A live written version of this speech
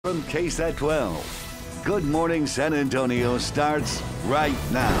From KSAT 12, Good Morning San Antonio starts right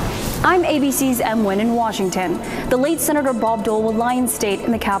now. I'm ABC's M. Wynn in Washington. The late Senator Bob Dole will lie in state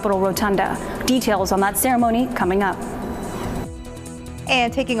in the Capitol Rotunda. Details on that ceremony coming up.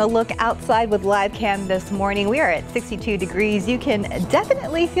 And taking a look outside with live cam this morning, we are at 62 degrees. You can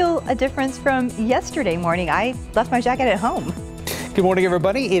definitely feel a difference from yesterday morning. I left my jacket at home. Good morning,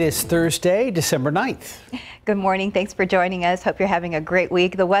 everybody. It is Thursday, December 9th. Good morning. Thanks for joining us. Hope you're having a great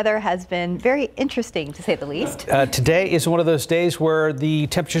week. The weather has been very interesting, to say the least. Today is one of those days where the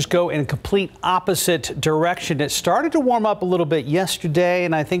temperatures go in a complete opposite direction. It started to warm up a little bit yesterday,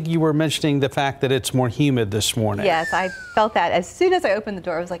 and I think you were mentioning the fact that it's more humid this morning. Yes, I felt that as soon as I opened the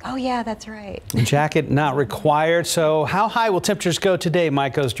door. I was like, oh, yeah, that's right. Jacket not required. So how high will temperatures go today,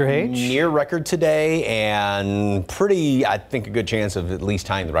 Mike Osterhage? Near record today, and pretty, I think, a good chance of at least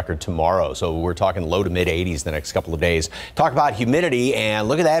tying the record tomorrow. So we're talking low to mid 80s the next couple of days. Talk about humidity, and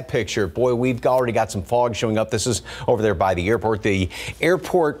look at that picture. Boy, we've already got some fog showing up. This is over there by the airport. The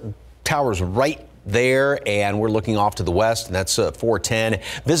airport tower's right there, and we're looking off to the west, and that's 410.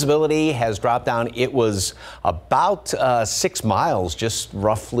 Visibility has dropped down. It was about 6 miles just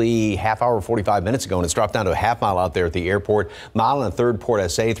roughly half hour, 45 minutes ago, and it's dropped down to a half mile out there at the airport. Mile and a third Port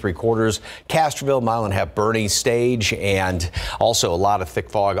SA, 3/4. Castroville, mile and a half Bernie Stage, and also a lot of thick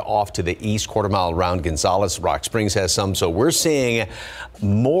fog off to the east, quarter mile around Gonzales. Rock Springs has some, so we're seeing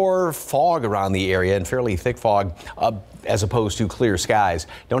more fog around the area and fairly thick fog as opposed to clear skies.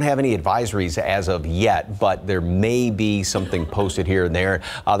 Don't have any advisories as of yet, but there may be something posted here and there.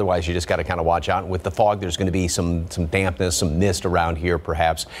 Otherwise, you just got to kind of watch out. With the fog, there's going to be some dampness, some mist around here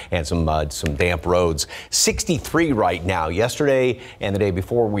perhaps, and some damp roads. 63 right now. Yesterday and the day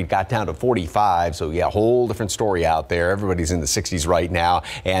before, we got down to 45. So yeah, a whole different story out there. Everybody's in the 60s right now,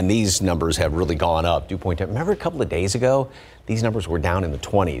 and these numbers have really gone up. Dew point, remember a couple of days ago, these numbers were down in the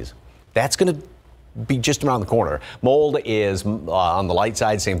 20s. That's going to be just around the corner. Mold is on the light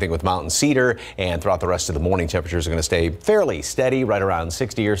side, same thing with mountain cedar, and throughout the rest of the morning, temperatures are going to stay fairly steady, right around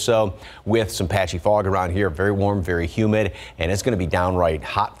 60 or so, with some patchy fog around here. Very warm, very humid, and it's going to be downright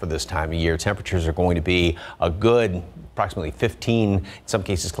hot for this time of year. Temperatures are going to be a good approximately 15, in some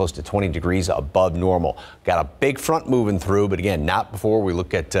cases close to 20 degrees above normal. Got a big front moving through, but again, not before we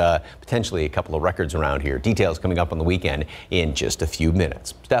look at potentially a couple of records around here. Details coming up on the weekend in just a few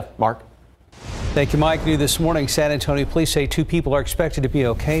minutes. Steph, Mark. Thank you, Mike. New this morning, San Antonio police say 2 people are expected to be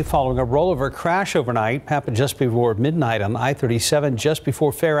okay following a rollover crash overnight. Happened just before midnight on I-37, just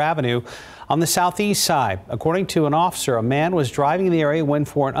before Fair Avenue on the southeast side. According to an officer, a man was driving in the area when,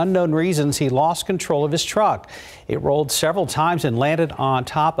 for an unknown reasons, he lost control of his truck. It rolled several times and landed on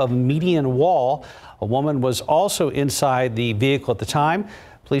top of a median wall. A woman was also inside the vehicle at the time.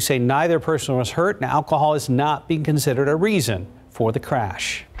 Police say neither person was hurt, and alcohol is not being considered a reason for the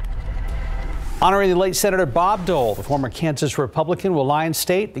crash. Honoring the late Senator Bob Dole, the former Kansas Republican, will lie in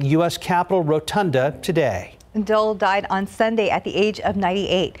state at the U.S. Capitol Rotunda today. Dole died on Sunday at the age of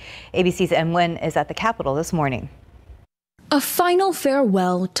 98. ABC's M. Wynn is at the Capitol this morning. A final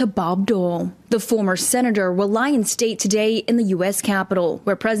farewell to Bob Dole. The former senator will lie in state today in the U.S. Capitol,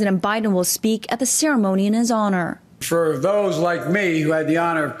 where President Biden will speak at the ceremony in his honor. For those like me who had the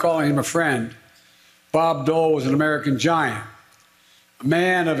honor of calling him a friend, Bob Dole was an American giant. A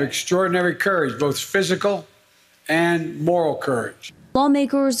man of extraordinary courage, both physical and moral courage.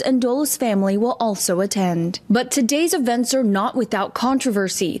 Lawmakers and Dole's family will also attend. But today's events are not without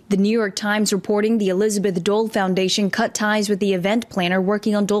controversy. The New York Times reporting the Elizabeth Dole Foundation cut ties with the event planner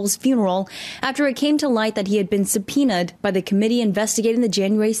working on Dole's funeral after it came to light that he had been subpoenaed by the committee investigating the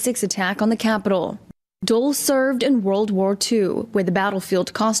January 6 attack on the Capitol. Dole served in World War II, where the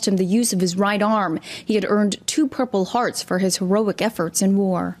battlefield cost him the use of his right arm. He had earned 2 Purple Hearts for his heroic efforts in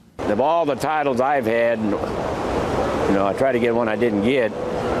war. Of all the titles I've had, I try to get one I didn't get,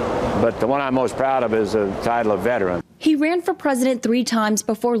 but the one I'm most proud of is the title of veteran. He ran for president 3 times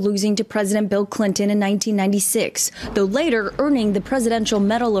before losing to President Bill Clinton in 1996, though later earning the Presidential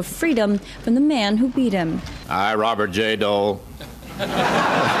Medal of Freedom from the man who beat him. I, Robert J. Dole,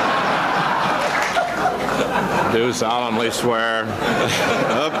 do solemnly swear.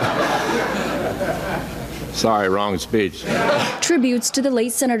 Sorry, wrong speech. Tributes to the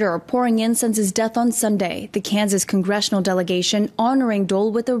late senator are pouring in since his death on Sunday. The Kansas congressional delegation honoring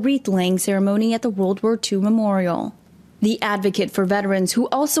Dole with a wreath-laying ceremony at the World War II Memorial. The advocate for veterans who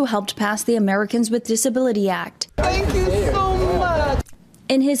also helped pass the Americans with Disability Act. Thank you so much.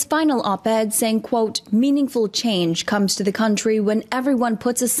 in his final op-ed saying, quote, meaningful change comes to the country when everyone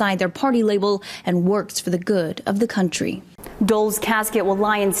puts aside their party label and works for the good of the country. Dole's casket will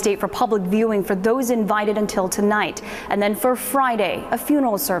lie in state for public viewing for those invited until tonight. And then for Friday, a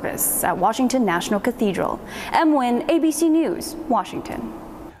funeral service at Washington National Cathedral. M. Wynn, ABC News, Washington.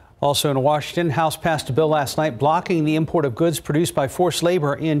 Also in Washington, House passed a bill last night blocking the import of goods produced by forced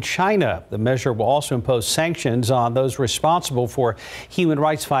labor in China. The measure will also impose sanctions on those responsible for human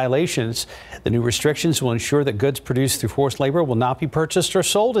rights violations. The new restrictions will ensure that goods produced through forced labor will not be purchased or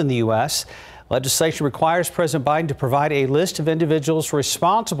sold in the U.S. Legislation requires President Biden to provide a list of individuals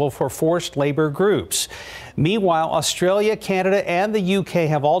responsible for forced labor groups. Meanwhile, Australia, Canada, and the UK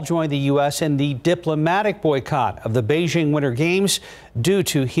have all joined the U.S. in the diplomatic boycott of the Beijing Winter Games due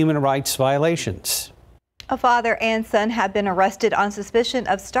to human rights violations. A father and son have been arrested on suspicion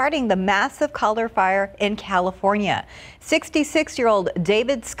of starting the massive color fire in California. 66-year-old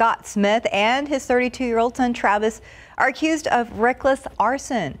David Scott Smith and his 32-year-old son Travis are accused of reckless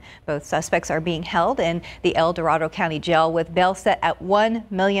arson. Both suspects are being held in the El Dorado County Jail with bail set at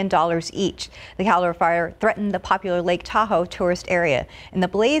 $1 million each. The color fire threatened the popular Lake Tahoe tourist area, and the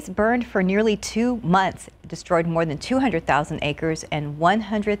blaze burned for nearly 2 months. It destroyed more than 200,000 acres and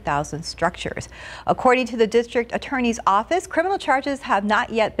 100,000 structures. According to the district attorney's office, criminal charges have not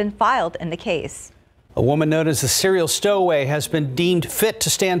yet been filed in the case. A woman known as the serial stowaway has been deemed fit to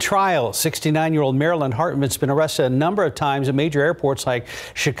stand trial. 69-year-old Marilyn Hartman has been arrested a number of times at major airports like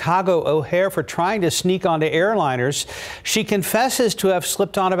Chicago O'Hare for trying to sneak onto airliners. She confesses to have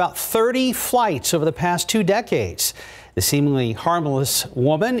slipped on about 30 flights over the past 2 decades. The seemingly harmless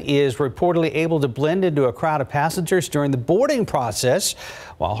woman is reportedly able to blend into a crowd of passengers during the boarding process.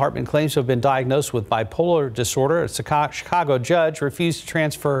 While Hartman claims to have been diagnosed with bipolar disorder, a Chicago judge refused to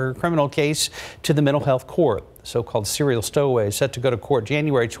transfer her criminal case to the mental health court. The so-called serial stowaway is set to go to court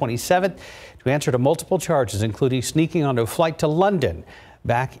January 27th to answer to multiple charges, including sneaking onto a flight to London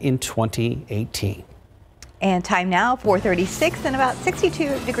back in 2018. And time now, 4:36 and about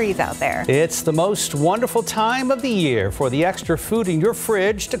 62 degrees out there. It's the most wonderful time of the year for the extra food in your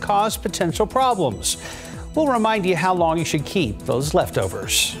fridge to cause potential problems. We'll remind you how long you should keep those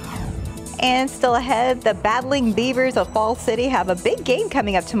leftovers. And still ahead, the battling Beavers of Fall City have a big game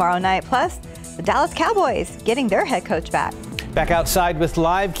coming up tomorrow night. Plus, the Dallas Cowboys getting their head coach back. Back outside with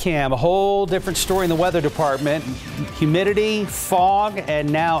live cam, a whole different story in the weather department. Humidity, fog,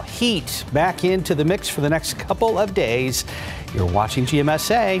 and now heat back into the mix for the next couple of days. You're watching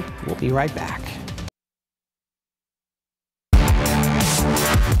GMSA. We'll be right back.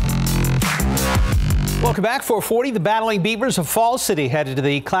 Welcome back. 440. The battling Beavers of Fall City headed to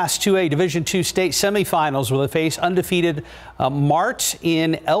the Class 2A Division II state semifinals where they face undefeated Mart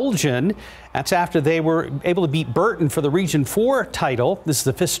in Elgin. That's after they were able to beat Burton for the Region 4 title. This is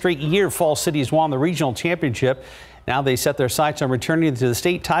the 5th straight year Fall City has won the regional championship. Now they set their sights on returning to the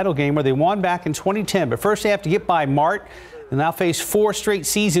state title game where they won back in 2010. But first they have to get by Mart. They'll now face 4 straight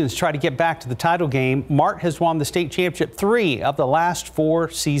seasons to try to get back to the title game. Mart has won the state championship 3 of the last 4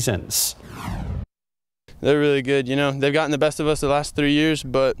 seasons. They're really good. You know, they've gotten the best of us the last 3 years,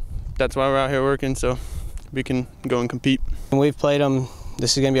 but that's why we're out here working, so we can go and compete. And we've played them.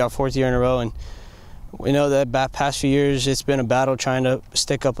 This is going to be our 4th year in a row, and we know that past few years it's been a battle trying to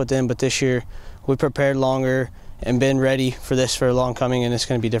stick up with them, but this year we prepared longer and been ready for this for a long coming, and it's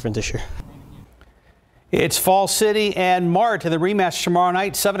going to be different this year. It's Fall City and Mart in the rematch tomorrow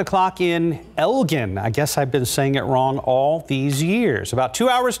night, 7 o'clock in Elgin. I guess I've been saying it wrong all these years. About 2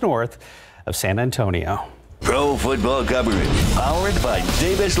 hours north of San Antonio. Pro football coverage powered by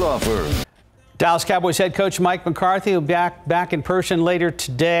Davis Law Firm. Dallas Cowboys head coach Mike McCarthy will be back in person later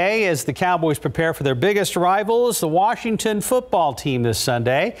today as the Cowboys prepare for their biggest rivals, the Washington football team, this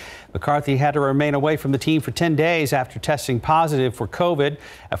Sunday. McCarthy had to remain away from the team for 10 days after testing positive for COVID,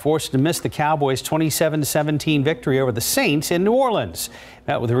 forced to miss the Cowboys' 27-17 victory over the Saints in New Orleans.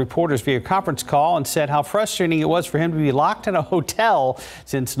 Met with the reporters via conference call and said how frustrating it was for him to be locked in a hotel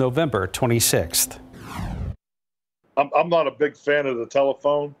since November 26th. I'm not a big fan of the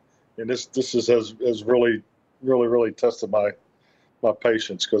telephone. And this has really tested my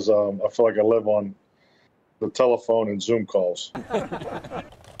patience because I feel like I live on the telephone and Zoom calls.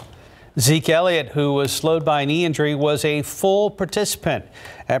 Zeke Elliott, who was slowed by a knee injury, was a full participant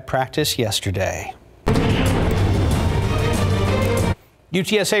at practice yesterday.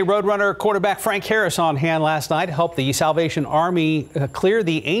 UTSA Roadrunner quarterback Frank Harris on hand last night helped the Salvation Army clear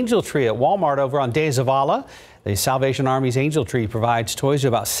the Angel Tree at Walmart over on De Zavala. The Salvation Army's Angel Tree provides toys to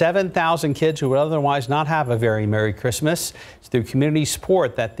about 7,000 kids who would otherwise not have a very Merry Christmas. It's through community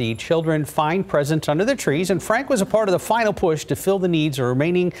support that the children find presents under the trees, and Frank was a part of the final push to fill the needs of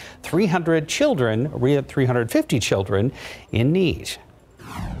remaining 350 children in need.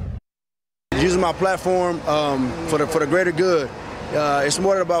 Using my platform for the greater good. It's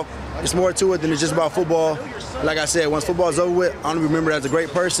more to it than it's just about football. Like I said, once football is over with, I want to be remembered as a great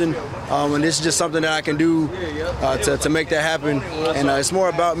person, and this is just something that I can do to make that happen. And it's more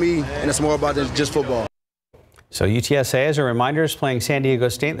about me, and it's more about just football. So UTSA, as a reminder, is playing San Diego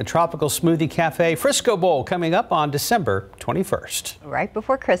State in the Tropical Smoothie Cafe Frisco Bowl coming up on December 21st. Right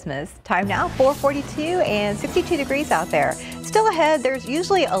before Christmas. Time now, 4:42 and 62 degrees out there. Still ahead, there's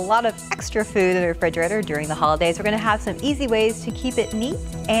usually a lot of extra food in the refrigerator during the holidays. We're going to have some easy ways to keep it neat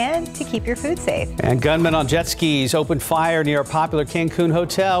and to keep your food safe. And gunmen on jet skis opened fire near a popular Cancun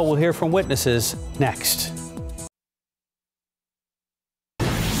hotel. We'll hear from witnesses next.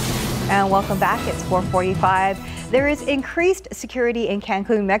 And welcome back. It's 4:45. There is increased security in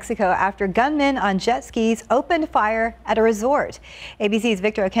Cancun, Mexico after gunmen on jet skis opened fire at a resort. ABC's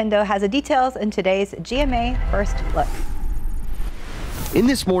Victor Oquendo has the details in today's GMA First Look. In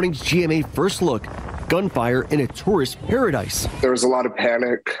this morning's GMA First Look, gunfire in a tourist paradise. There was a lot of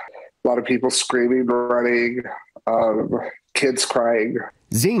panic, a lot of people screaming, running, kids crying.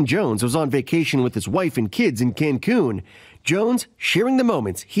 Zane Jones was on vacation with his wife and kids in Cancun. Jones sharing the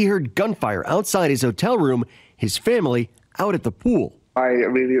moments he heard gunfire outside his hotel room, his family out at the pool. I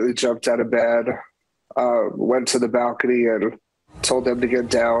immediately jumped out of bed, went to the balcony and told them to get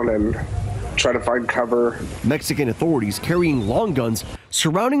down and try to find cover. Mexican authorities carrying long guns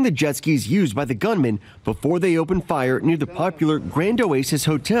surrounding the jet skis used by the gunmen before they opened fire near the popular Grand Oasis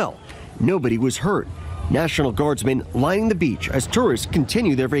Hotel. Nobody was hurt. National Guardsmen lining the beach as tourists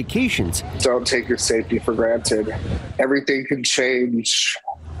continue their vacations. Don't take your safety for granted. Everything can change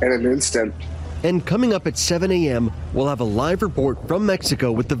in an instant. And coming up at 7 a.m., we'll have a live report from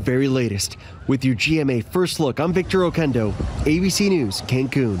Mexico with the very latest. With your GMA First Look, I'm Victor Oquendo, ABC News,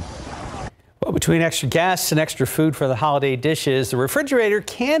 Cancun. Well, between extra gas and extra food for the holiday dishes, the refrigerator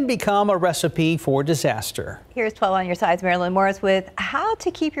can become a recipe for disaster. Here's 12 on your sides, Marilyn Morris, with how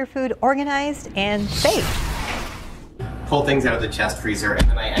to keep your food organized and safe. Pull things out of the chest freezer, and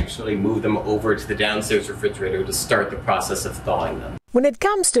then I actually move them over to the downstairs refrigerator to start the process of thawing them. When it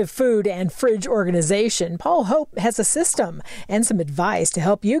comes to food and fridge organization, Paul Hope has a system and some advice to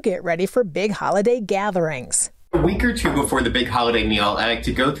help you get ready for big holiday gatherings. A week or two before the big holiday meal, I like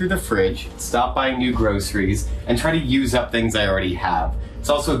to go through the fridge, stop buying new groceries, and try to use up things I already have. It's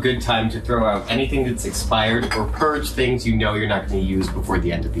also a good time to throw out anything that's expired or purge things you know you're not going to use before the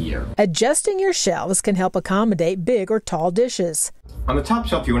end of the year. Adjusting your shelves can help accommodate big or tall dishes. On the top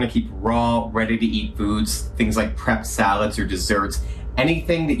shelf, you want to keep raw, ready-to-eat foods, things like prep salads or desserts,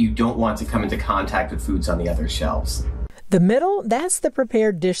 anything that you don't want to come into contact with foods on the other shelves. The middle, that's the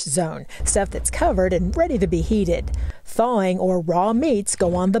prepared dish zone, stuff that's covered and ready to be heated. Thawing or raw meats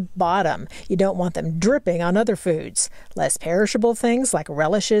go on the bottom. You don't want them dripping on other foods. Less perishable things like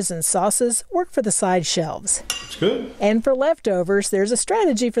relishes and sauces work for the side shelves. It's good. And for leftovers, there's a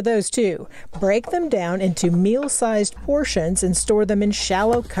strategy for those too. Break them down into meal-sized portions and store them in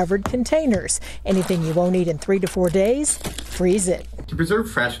shallow covered containers. Anything you won't eat in 3 to 4 days, freeze it. To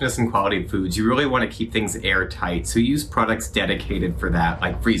preserve freshness and quality of foods, you really want to keep things airtight, so use products dedicated for that,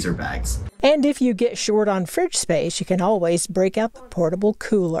 like freezer bags. And if you get short on fridge space, you can always break out the portable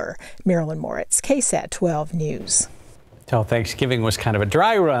cooler. Marilyn Moritz, KSAT 12 News. Till Thanksgiving was kind of a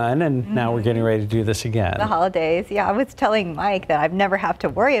dry run, and now we're getting ready to do this again. The holidays. Yeah, I was telling Mike that I've never have to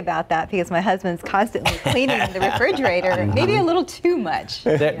worry about that because my husband's constantly cleaning the refrigerator, maybe a little too much.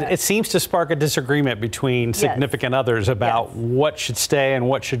 It seems to spark a disagreement between significant others about what should stay and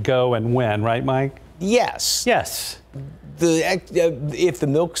what should go and when, right, Mike? Yes. Yes. If the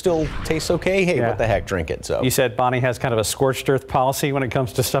milk still tastes okay, hey, what the heck, drink it. So you said Bonnie has kind of a scorched earth policy when it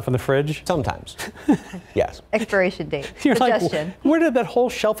comes to stuff in the fridge? Sometimes. Yes. Expiration date. You're Suggestion. Like, where did that whole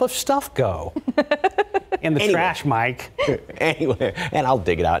shelf of stuff go? In the trash, Mike. Anyway, and I'll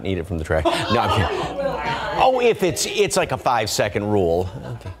dig it out and eat it from the trash. No, I'm kidding. Oh, if it's like a 5-second rule.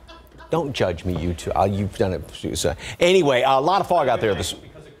 Okay. Don't judge me, you two. You've done it. So, anyway, a lot of fog out there. Because of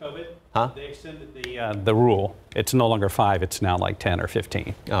COVID, huh? They extended the rule. It's no longer 5. It's now like 10 or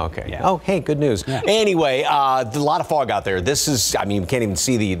 15. Oh, okay. Yeah. Oh, hey, good news. Yeah. Anyway, a lot of fog out there. This is, I mean, you can't even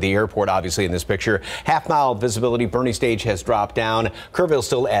see the airport, obviously, in this picture. Half-mile visibility. Bernie Stage has dropped down. Kerrville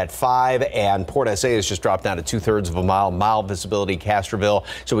still at 5, and Port SA has just dropped down to 2/3 of a mile. Mile visibility, Castroville.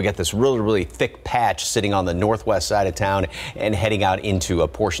 So we got this really, really thick patch sitting on the northwest side of town and heading out into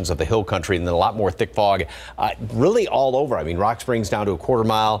portions of the hill country, and then a lot more thick fog really all over. I mean, Rock Springs down to 1/4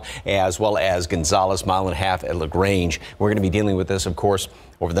 mile, as well as Gonzales, 1.5 miles at LaGrange. We're going to be dealing with this, of course,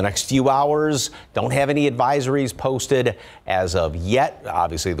 over the next few hours. Don't have any advisories posted as of yet.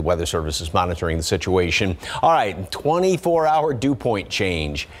 Obviously, the Weather Service is monitoring the situation. All right, 24-hour dew point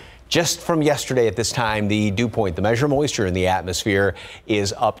change. Just from yesterday at this time, the dew point, the measure of moisture in the atmosphere,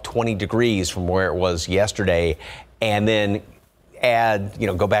 is up 20 degrees from where it was yesterday. And then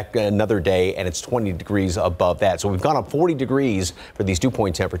go back another day and it's 20 degrees above that. So we've gone up 40 degrees for these dew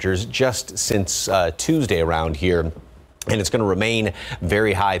point temperatures just since Tuesday around here. And it's going to remain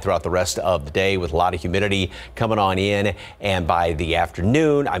very high throughout the rest of the day with a lot of humidity coming on in. And by the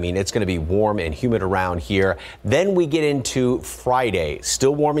afternoon, I mean, it's going to be warm and humid around here. Then we get into Friday,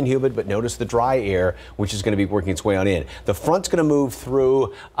 still warm and humid, but notice the dry air, which is going to be working its way on in. The front's going to move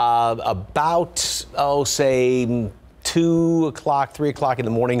through about, say, 2 o'clock, 3 o'clock in the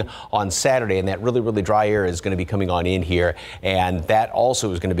morning on Saturday, and that really, really dry air is going to be coming on in here, and that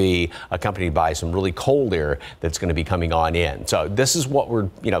also is going to be accompanied by some really cold air that's going to be coming on in. So this is what we're,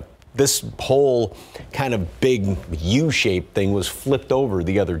 this whole kind of big U-shaped thing was flipped over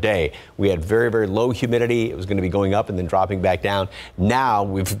the other day. We had very, very low humidity. It was going to be going up and then dropping back down. Now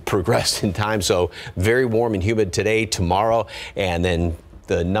we've progressed in time, so very warm and humid today, tomorrow, and then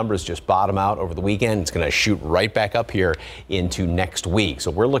the numbers just bottom out over the weekend. It's going to shoot right back up here into next week. So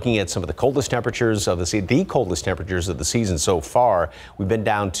we're looking at some of the coldest temperatures of the coldest temperatures of the season so far. We've been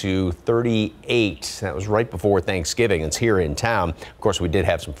down to 38. That was right before Thanksgiving. It's here in town. Of course, we did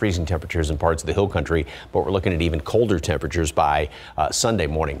have some freezing temperatures in parts of the hill country, but we're looking at even colder temperatures by Sunday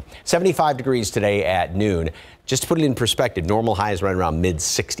morning. 75 degrees today at noon. Just to put it in perspective, normal high is right around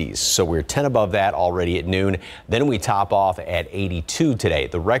mid-60s. So we're 10 above that already at noon. Then we top off at 82 today.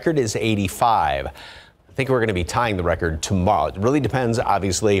 The record is 85. I think we're going to be tying the record tomorrow. It really depends,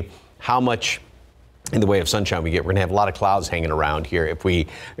 obviously, how much in the way of sunshine we get. We're going to have a lot of clouds hanging around here. If we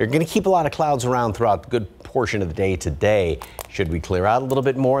are going to keep a lot of clouds around throughout the good portion of the day today, should we clear out a little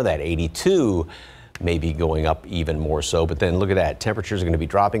bit more, that 82 maybe going up even more so. But then look at that. Temperatures are going to be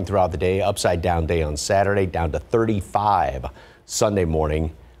dropping throughout the day. Upside down day on Saturday, down to 35 Sunday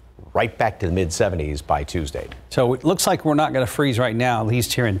morning, right back to the mid-70s by Tuesday. So it looks like we're not going to freeze right now, at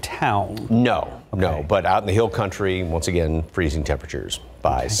least here in town. No, no. But out in the hill country, once again, freezing temperatures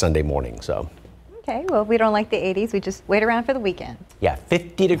by Sunday morning. So. Okay, well, we don't like the 80s. We just wait around for the weekend. Yeah,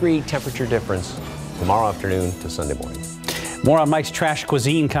 50-degree temperature difference tomorrow afternoon to Sunday morning. More on Mike's trash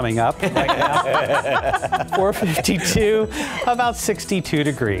cuisine coming up right now. 4:52, about 62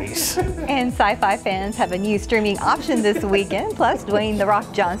 degrees. And sci-fi fans have a new streaming option this weekend. Plus, Dwayne "The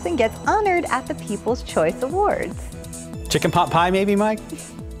Rock" Johnson gets honored at the People's Choice Awards. Chicken pot pie, maybe, Mike?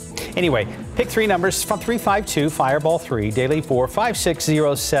 Anyway, pick 3 numbers from 352, Fireball 3, Daily 4,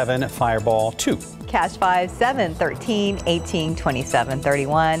 5607, Fireball 2. Cash 5, 7, 13, 18, 27,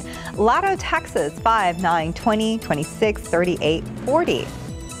 31. Lotto Texas 5, 9, 20, 26, 38, 40.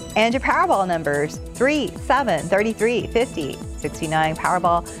 And your Powerball numbers 3, 7, 33, 50, 69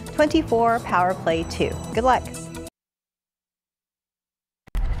 Powerball, 24 Power Play 2. Good luck.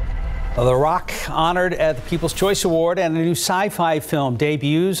 The Rock honored at the People's Choice Award, and a new sci-fi film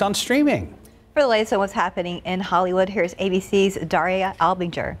debuts on streaming. For the latest on what's happening in Hollywood, here's ABC's Daria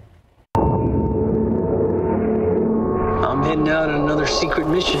Albinger. I'm heading out on another secret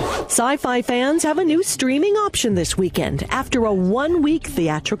mission. Sci-fi fans have a new streaming option this weekend. After a 1-week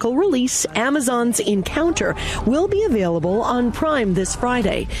theatrical release, Amazon's Encounter will be available on Prime this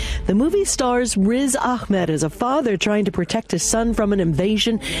Friday. The movie stars Riz Ahmed as a father trying to protect his son from an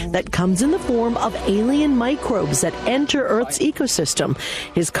invasion that comes in the form of alien microbes that enter Earth's ecosystem.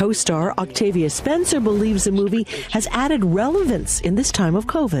 His co-star Octavia Spencer believes the movie has added relevance in this time of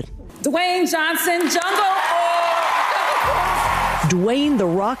COVID. Dwayne Johnson, Jungle. Dwayne "The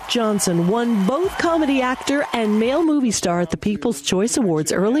Rock" Johnson won both comedy actor and male movie star at the People's Choice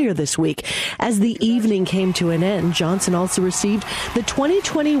Awards earlier this week. As the evening came to an end, Johnson also received the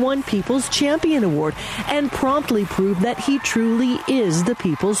 2021 People's Champion Award and promptly proved that he truly is the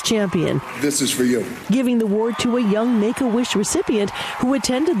People's Champion. This is for you. Giving the award to a young Make-A-Wish recipient who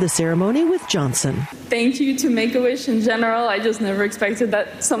attended the ceremony with Johnson. Thank you to Make-A-Wish in general. I just never expected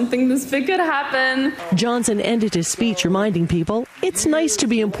that something this big could happen. Johnson ended his speech reminding people It's nice to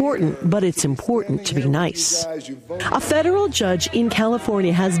be important, but it's important to be nice. A federal judge in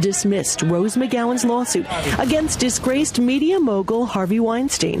California has dismissed Rose McGowan's lawsuit against disgraced media mogul Harvey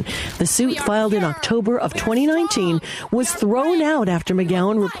Weinstein. The suit, filed in October of 2019, was thrown out after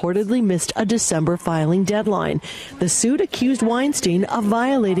McGowan reportedly missed a December filing deadline. The suit accused Weinstein of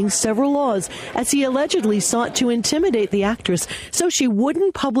violating several laws as he allegedly sought to intimidate the actress so she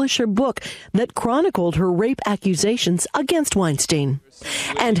wouldn't publish her book that chronicled her rape accusations against Weinstein.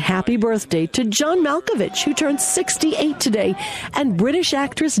 And happy birthday to John Malkovich, who turns 68 today, and British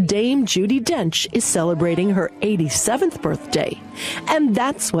actress Dame Judi Dench is celebrating her 87th birthday. And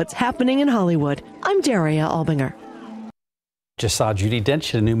that's what's happening in Hollywood. I'm Daria Albinger. Just saw Judi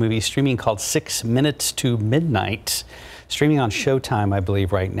Dench in a new movie streaming called 6 Minutes to Midnight, streaming on Showtime, I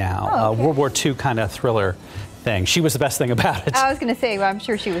believe, right now. Oh, okay. World War II kind of thriller thing. She was the best thing about it. I was going to say, well, I'm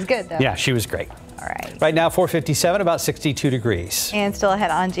sure she was good, though. Yeah, she was great. All right. Right now, 4:57, about 62 degrees. And still ahead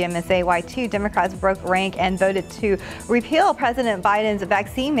on GMSA, why 2 Democrats broke rank and voted to repeal President Biden's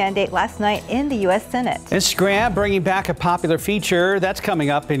vaccine mandate last night in the U.S. Senate. Instagram bringing back a popular feature. That's coming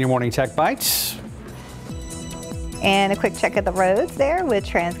up in your Morning Tech Bites. And a quick check of the roads there with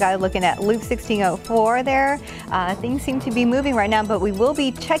TransGuide looking at Loop 1604 there. Things seem to be moving right now, but we will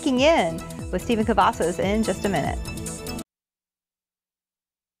be checking in with Stephen Cavazos in just a minute.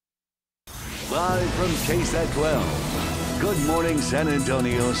 Live from KSAT 12. Good Morning San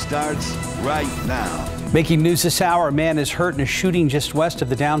Antonio starts right now. Making news this hour, a man is hurt in a shooting just west of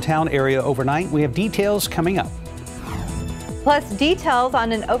the downtown area overnight. We have details coming up. Plus details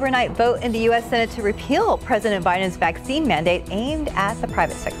on an overnight vote in the U.S. Senate to repeal President Biden's vaccine mandate aimed at the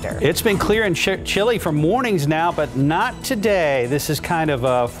private sector. It's been clear and chilly for mornings now, but not today. This is kind of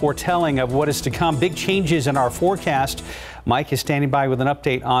a foretelling of what is to come. Big changes in our forecast. Mike is standing by with an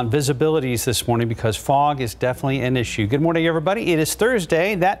update on visibilities this morning because fog is definitely an issue. Good morning, everybody. It is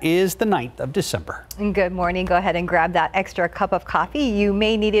Thursday. That is the 9th of December. Good morning. Go ahead and grab that extra cup of coffee. You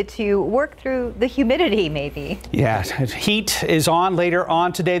may need it to work through the humidity, maybe. Yeah, heat is on later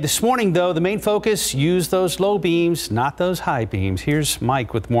on today. This morning, though, the main focus, use those low beams, not those high beams. Here's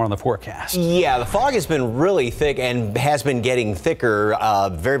Mike with more on the forecast. Yeah, the fog has been really thick and has been getting thicker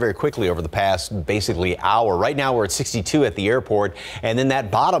very, very quickly over the past basically hour. Right now, we're at 62 at the airport, and then that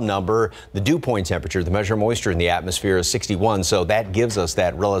bottom number, the dew point temperature, the measure of moisture in the atmosphere, is 61, so that gives us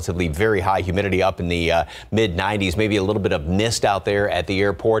that relatively very high humidity up in the mid 90s, maybe a little bit of mist out there at the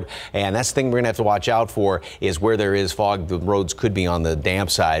airport, and that's the thing we're gonna have to watch out for is where there is fog, the roads could be on the damp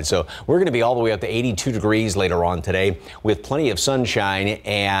side, so we're gonna be all the way up to 82 degrees later on today with plenty of sunshine,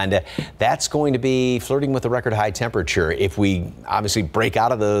 and that's going to be flirting with the record high temperature. If we obviously break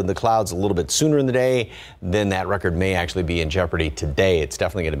out of the clouds a little bit sooner in the day, then that record may actually be in jeopardy today. It's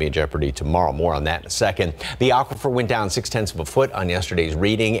definitely going to be in jeopardy tomorrow. More on that in a second. The aquifer went down 0.6 of a foot on yesterday's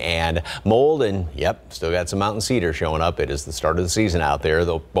reading, and mold, and yep, still got some mountain cedar showing up. It is the start of the season out there,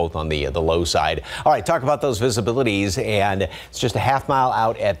 though both on the low side. All right, talk about those visibilities, and it's just a half mile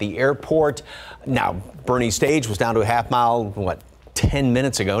out at the airport. Now, Bernie Stage was down to a half mile, what, 10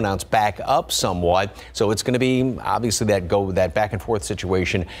 minutes ago. Now it's back up somewhat, so it's going to be obviously that back and forth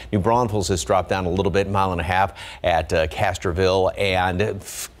situation. New Braunfels has dropped down a little bit, 1.5 miles at Castroville, and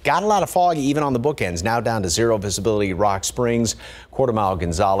got a lot of fog even on the bookends. Now down to 0 visibility, Rock Springs, 1/4 mile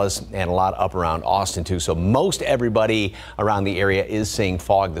Gonzales, and a lot up around Austin too. So most everybody around the area is seeing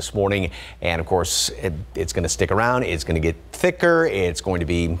fog this morning, and of course it's going to stick around. It's going to get thicker. It's going to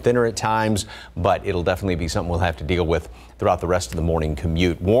be thinner at times, but it'll definitely be something we'll have to deal with throughout the rest of the morning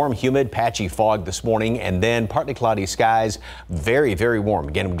commute. Warm, humid, patchy fog this morning, and then partly cloudy skies. Very, very warm.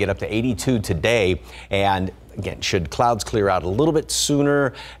 Again, we get up to 82 today, and again, should clouds clear out a little bit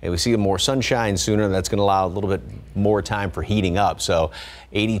sooner and we see more sunshine sooner, that's going to allow a little bit more time for heating up. So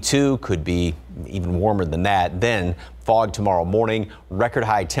 82 could be even warmer than that. Then fog tomorrow morning. Record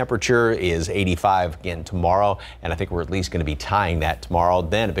high temperature is 85 again tomorrow, and I think we're at least going to be tying that tomorrow.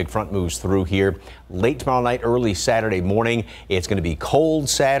 Then a big front moves through here late tomorrow night, early Saturday morning. It's going to be cold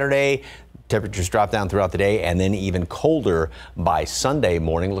Saturday. Temperatures drop down throughout the day, and then even colder by Sunday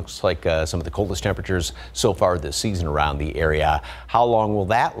morning. Looks like some of the coldest temperatures so far this season around the area. How long will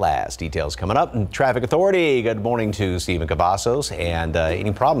that last? Details coming up. And Traffic Authority, good morning to Stephen Cavazos. And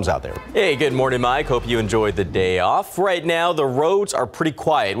any problems out there? Hey, good morning, Mike. Hope you enjoyed the day off. Right now, the roads are pretty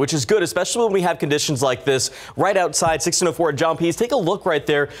quiet, which is good, especially when we have conditions like this right outside 1604 at John Pease. Take a look right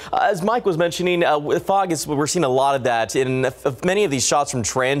there. As Mike was mentioning, with fog, we're seeing a lot of that in many of these shots from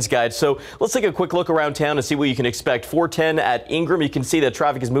TransGuide. So Let's take a quick look around town to see what you can expect. 410 at Ingram, you can see that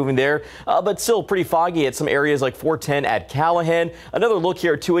traffic is moving there, but still pretty foggy at some areas like 410 at Callahan. Another look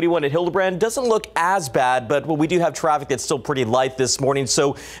here at 281 at Hildebrand. Doesn't look as bad, but we do have traffic that's still pretty light this morning,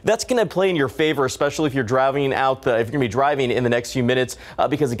 so that's going to play in your favor, especially if you're driving out, if you're going to be driving in the next few minutes,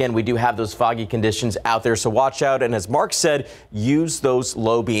 because again, we do have those foggy conditions out there, so watch out. And as Mark said, use those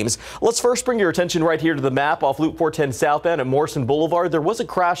low beams. Let's first bring your attention right here to the map off Loop 410 southbound at Morrison Boulevard. There was a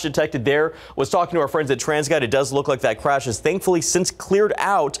crash detected there. Was talking to our friends at TransGuide. It does look like that crash has thankfully since cleared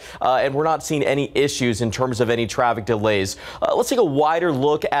out, and we're not seeing any issues in terms of any traffic delays. Let's take a wider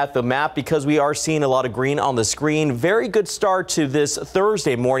look at the map because we are seeing a lot of green on the screen. Very good start to this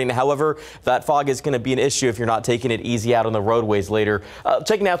Thursday morning. However, that fog is going to be an issue if you're not taking it easy out on the roadways later.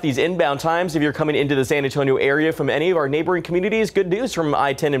 Checking out these inbound times, if you're coming into the San Antonio area from any of our neighboring communities, good news from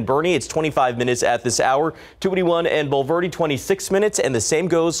I-10 and Bernie. It's 25 minutes at this hour. 281 and Bulverde, 26 minutes, and the same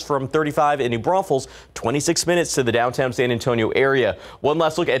goes from 35 in New Braunfels, 26 minutes to the downtown San Antonio area. One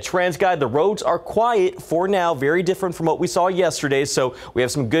last look at TransGuide. The roads are quiet for now, very different from what we saw yesterday. So we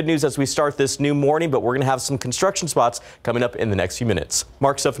have some good news as we start this new morning, but we're going to have some construction spots coming up in the next few minutes.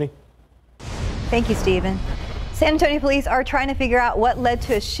 Mark, Stephanie. Thank you, Stephen. San Antonio police are trying to figure out what led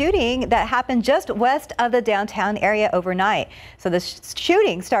to a shooting that happened just west of the downtown area overnight. So the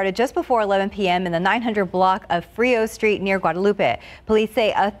shooting started just before 11 p.m. in the 900 block of Frio Street near Guadalupe. Police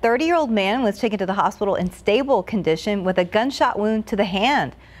say a 30-year-old man was taken to the hospital in stable condition with a gunshot wound to the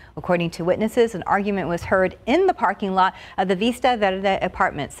hand. According to witnesses, an argument was heard in the parking lot of the Vista Verde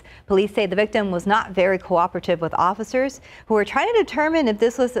apartments. Police say the victim was not very cooperative with officers who were trying to determine if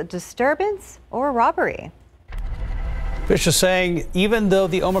this was a disturbance or a robbery. Officials saying even though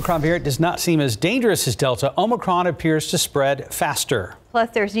the Omicron variant does not seem as dangerous as Delta, Omicron appears to spread faster. Plus,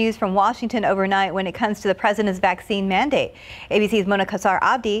 there's news from Washington overnight when it comes to the president's vaccine mandate. ABC's Mona Kassar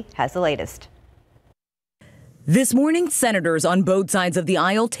Abdi has the latest. This morning, senators on both sides of the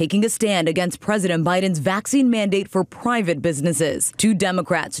aisle taking a stand against President Biden's vaccine mandate for private businesses. Two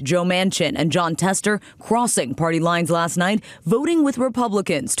Democrats, Joe Manchin and John Tester, crossing party lines last night, voting with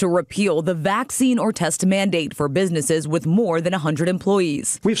Republicans to repeal the vaccine or test mandate for businesses with more than 100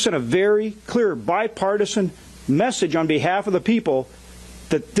 employees. We've sent a very clear bipartisan message on behalf of the people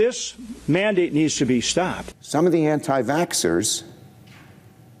that this mandate needs to be stopped. Some of the anti-vaxxers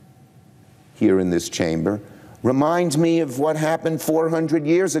here in this chamber reminds me of what happened 400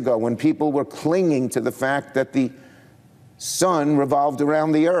 years ago when people were clinging to the fact that the sun revolved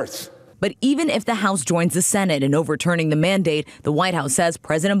around the earth. But even if the House joins the Senate in overturning the mandate, the White House says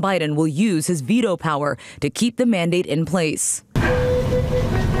President Biden will use his veto power to keep the mandate in place.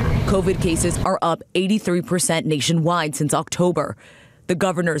 COVID cases are up 83% nationwide since October. The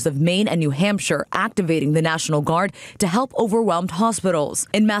governors of Maine and New Hampshire activating the National Guard to help overwhelmed hospitals.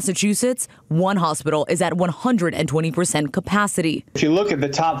 In Massachusetts, one hospital is at 120% capacity. If you look at the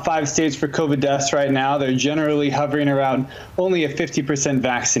top 5 states for COVID deaths right now, they're generally hovering around only a 50%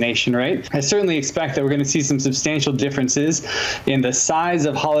 vaccination rate. I certainly expect that we're going to see some substantial differences in the size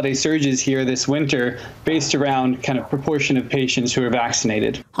of holiday surges here this winter based around kind of proportion of patients who are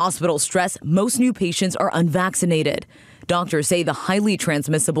vaccinated. Hospitals stress most new patients are unvaccinated. Doctors say the highly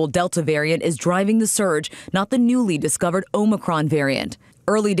transmissible Delta variant is driving the surge, not the newly discovered Omicron variant.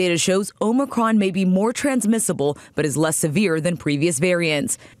 Early data shows Omicron may be more transmissible, but is less severe than previous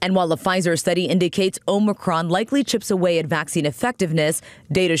variants. And while the Pfizer study indicates Omicron likely chips away at vaccine effectiveness,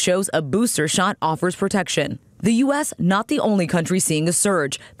 data shows a booster shot offers protection. The U.S. not the only country seeing a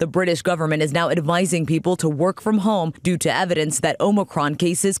surge. The British government is now advising people to work from home due to evidence that Omicron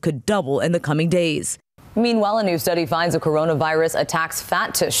cases could double in the coming days. Meanwhile, a new study finds the coronavirus attacks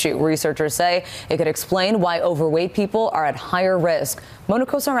fat tissue. Researchers say it could explain why overweight people are at higher risk. Mona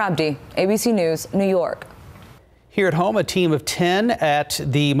Kassar Abdi, ABC News, New York. Here at home, a team of 10 at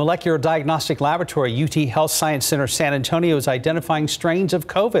the Molecular Diagnostic Laboratory, UT Health Science Center, San Antonio, is identifying strains of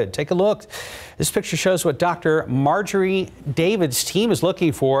COVID. Take a look. This picture shows what Dr. Marjorie David's team is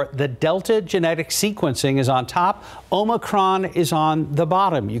looking for. The Delta genetic sequencing is on top. Omicron is on the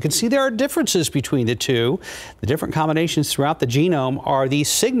bottom. You can see there are differences between the two. The different combinations throughout the genome are the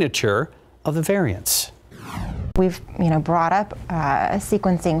signature of the variants. We've, brought up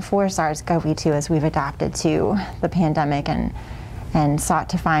sequencing for SARS-CoV-2 as we've adapted to the pandemic and sought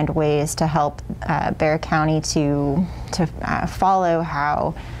to find ways to help Bexar County to follow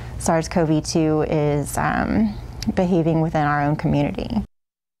how SARS-CoV-2 is behaving within our own community.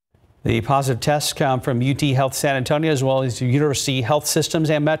 The positive tests come from UT Health San Antonio as well as University Health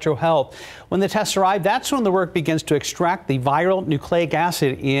Systems and Metro Health. When the tests arrive, that's when the work begins to extract the viral nucleic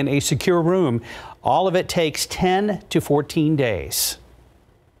acid in a secure room. All of it takes 10 to 14 days.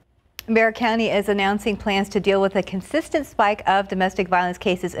 Bexar County is announcing plans to deal with a consistent spike of domestic violence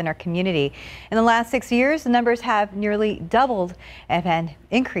cases in our community. In the last 6 years, the numbers have nearly doubled and have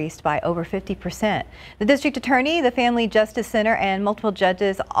increased by over 50%. The district attorney, the Family Justice Center, and multiple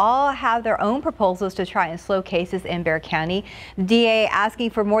judges all have their own proposals to try and slow cases in Bexar County. The DA asking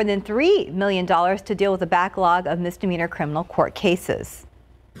for more than $3 million to deal with a backlog of misdemeanor criminal court cases.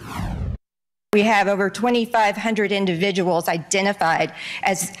 We have over 2,500 individuals identified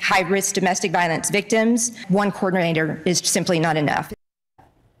as high-risk domestic violence victims. One coordinator is simply not enough.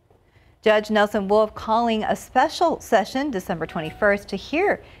 Judge Nelson Wolf calling a special session December 21st to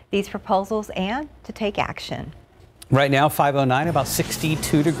hear these proposals and to take action. Right now, 5:09, about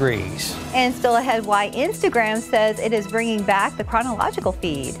 62 degrees. And still ahead, why Instagram says it is bringing back the chronological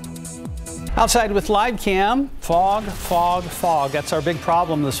feed. Outside with live cam, fog, fog, fog. That's our big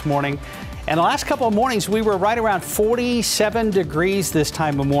problem this morning. And the last couple of mornings, we were right around 47 degrees this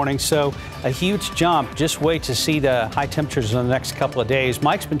time of morning, so a huge jump. Just wait to see the high temperatures in the next couple of days.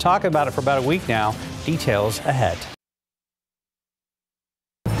 Mike's been talking about it for about a week now. Details ahead.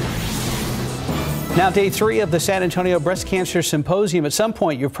 Now, day 3 of the San Antonio Breast Cancer Symposium. At some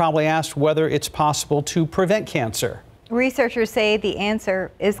point, you've probably asked whether it's possible to prevent cancer. Researchers say the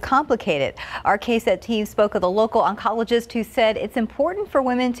answer is complicated. Our KSAT team spoke with a local oncologist who said it's important for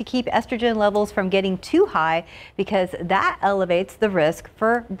women to keep estrogen levels from getting too high because that elevates the risk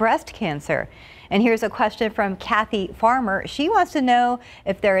for breast cancer. And here's a question from Kathy Farmer. She wants to know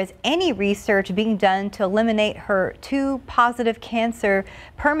if there is any research being done to eliminate HER2-positive cancer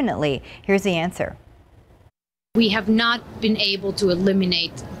permanently. Here's the answer. We have not been able to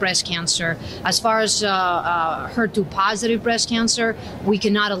eliminate breast cancer. As far as HER2-positive breast cancer, we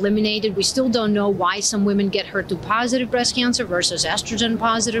cannot eliminate it. We still don't know why some women get HER2-positive breast cancer versus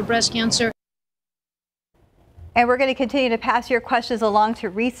estrogen-positive breast cancer. And we're going to continue to pass your questions along to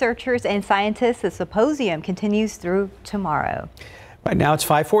researchers and scientists. The symposium continues through tomorrow. Right now it's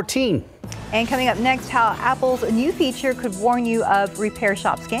 5:14. And coming up next, how Apple's new feature could warn you of repair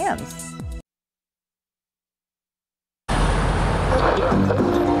shop scams.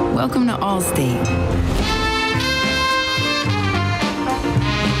 Welcome to Allstate.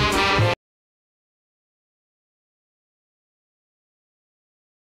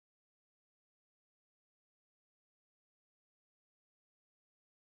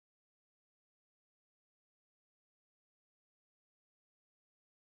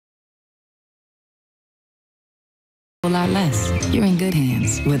 A lot less. You're in good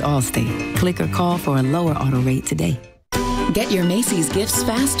hands with Allstate. Click or call for a lower auto rate today. Get your Macy's gifts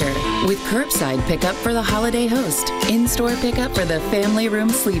faster with curbside pickup for the holiday host, in-store pickup for the family room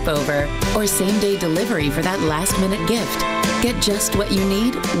sleepover, or same-day delivery for that last-minute gift. Get just what you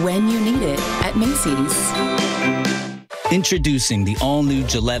need when you need it at Macy's. Introducing the all-new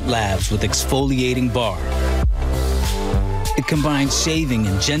Gillette Labs with exfoliating bar. It combines shaving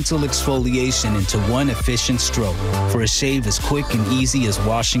and gentle exfoliation into one efficient stroke for a shave as quick and easy as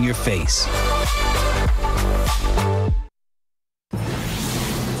washing your face.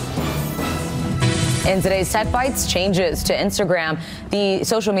 In today's Tech Bites, changes to Instagram. The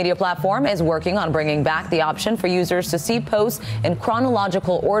social media platform is working on bringing back the option for users to see posts in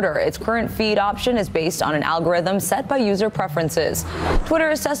chronological order. Its current feed option is based on an algorithm set by user preferences. Twitter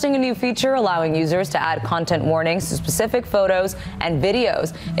is testing a new feature allowing users to add content warnings to specific photos and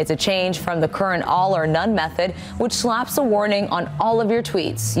videos. It's a change from the current all or none method, which slaps a warning on all of your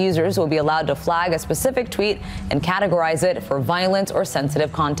tweets. Users will be allowed to flag a specific tweet and categorize it for violent or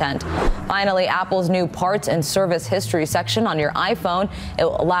sensitive content. Finally, Apple's new parts and service history section on your iPhone. It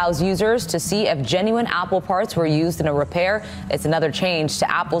allows users to see if genuine Apple parts were used in a repair. It's another change to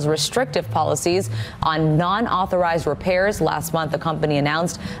Apple's restrictive policies on non-authorized repairs. Last month, the company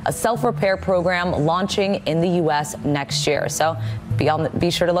announced a self-repair program launching in the U.S. next year. So be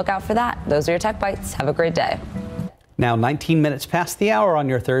sure to look out for that. Those are your Tech Bites. Have a great day. Now 19 minutes past the hour on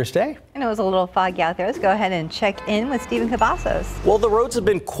your Thursday. And it was a little foggy out there. Let's go ahead and check in with Stephen Cavazos. Well, the roads have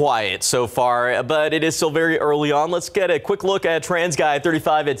been quiet so far, but it is still very early on. Let's get a quick look at TransGuide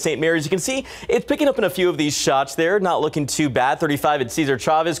 35 at St. Mary's. You can see it's picking up in a few of these shots there. Not looking too bad. 35 at Cesar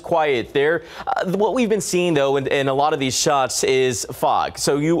Chavez, quiet there. What we've been seeing, though, in a lot of these shots is fog.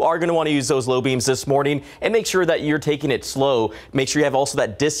 So you are going to want to use those low beams this morning and make sure that you're taking it slow. Make sure you have also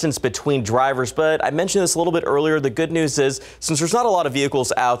that distance between drivers. But I mentioned this a little bit earlier. The good news is, since there's not a lot of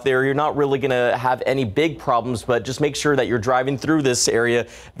vehicles out there, you're not not really going to have any big problems, but just make sure that you're driving through this area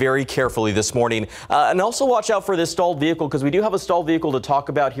very carefully this morning. And also watch out for this stalled vehicle, because we do have a stalled vehicle to talk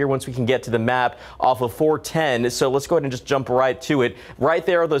about here once we can get to the map off of 410. So let's go ahead and just jump right to it. Right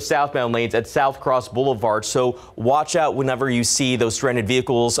there are those southbound lanes at South Cross Boulevard. So watch out whenever you see those stranded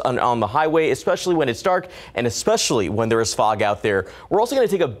vehicles on the highway, especially when it's dark and especially when there is fog out there. We're also going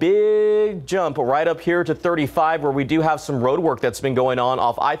to take a big jump right up here to 35, where we do have some road work that's been going on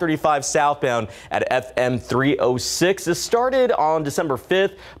off I-35 southbound at FM 306. This started on December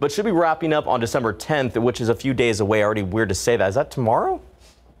 5th, but should be wrapping up on December 10th, which is a few days away. Already weird to say that. Is that tomorrow?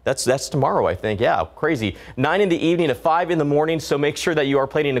 That's tomorrow, I think. Yeah, crazy. 9 in the evening to 5 in the morning, so make sure that you are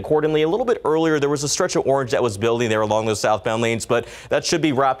planning accordingly. A little bit earlier, there was a stretch of orange that was building there along those southbound lanes, but that should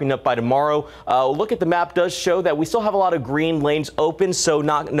be wrapping up by tomorrow. Look at the map does show that we still have a lot of green lanes open, so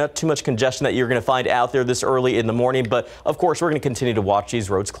not too much congestion that you're going to find out there this early in the morning. But, of course, we're going to continue to watch these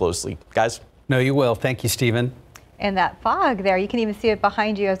roads closely. Guys? No, you will. Thank you, Stephen. And that fog there, you can even see it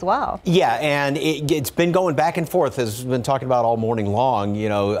behind you as well. Yeah, and it's been going back and forth, as we've been talking about all morning long. You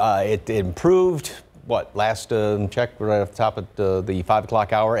know, it improved. What, last check right off the top of the 5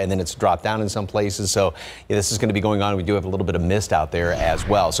 o'clock hour, and then it's dropped down in some places. So yeah, this is going to be going on. We do have a little bit of mist out there as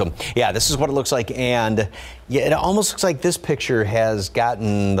well. So yeah, this is what it looks like. And yeah, it almost looks like this picture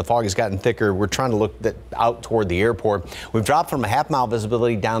the fog has gotten thicker. We're trying to look out toward the airport. We've dropped from a half-mile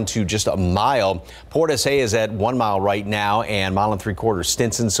visibility down to just a mile. Port SA is at 1 mile right now, and 1 3/4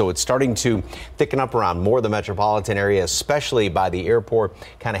 Stinson. So it's starting to thicken up around more of the metropolitan area, especially by the airport,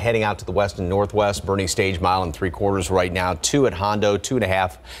 kind of heading out to the west and northwest. Bernie Stage 1 3/4 right now, 2 at Hondo,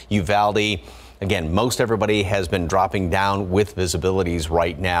 2.5 Uvalde. Again, most everybody has been dropping down with visibilities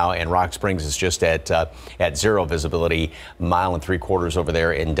right now, and Rock Springs is just at 0 visibility, 1 3/4 over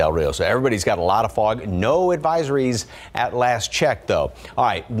there in Del Rio. So everybody's got a lot of fog. No advisories at last check, though. All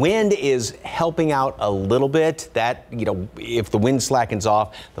right, wind is helping out a little bit. That, you know, if the wind slackens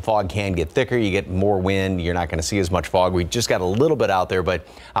off, the fog can get thicker. You get more wind. You're not going to see as much fog. We just got a little bit out there, but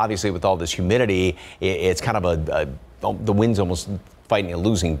obviously with all this humidity, it's kind of the wind's almost fighting a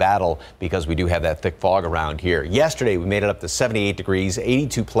losing battle because we do have that thick fog around here. Yesterday, we made it up to 78 degrees,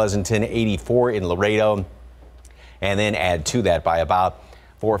 82 Pleasanton, 84 in Laredo, and then add to that by about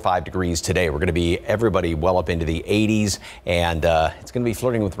 4 or 5 degrees today. We're going to be everybody well up into the 80s, and it's going to be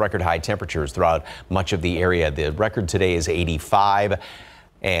flirting with record high temperatures throughout much of the area. The record today is 85,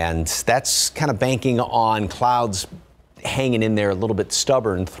 and that's kind of banking on clouds hanging in there a little bit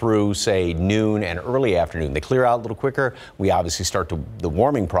stubborn through, say, noon and early afternoon. They clear out a little quicker. We obviously start the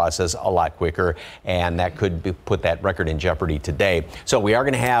warming process a lot quicker, and that could put that record in jeopardy today. So we are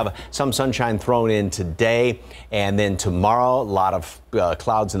going to have some sunshine thrown in today, and then tomorrow, a lot of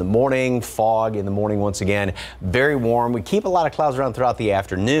clouds in the morning, fog in the morning once again. Very warm. We keep a lot of clouds around throughout the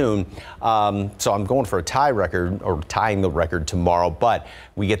afternoon, so I'm going for a tie record, or tying the record tomorrow, but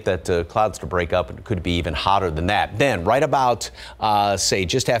we get that clouds to break up, and it could be even hotter than that. Then right about, say,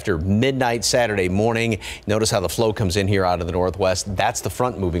 just after midnight Saturday morning, notice how the flow comes in here out of the northwest. That's the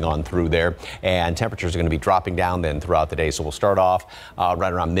front moving on through there, and temperatures are going to be dropping down then throughout the day. So we'll start off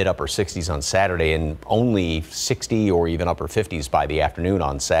right around mid-upper 60s on Saturday, and only 60 or even upper 50s by the afternoon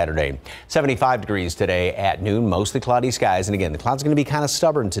on Saturday. 75 degrees today at noon, mostly cloudy skies. And again, the clouds are going to be kind of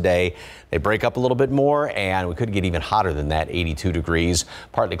stubborn today. They break up a little bit more, and we could get even hotter than that, 82 degrees.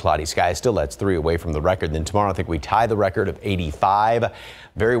 Partly cloudy skies. Still, that's 3 away from the record. Then tomorrow, I think we tie the record of 85.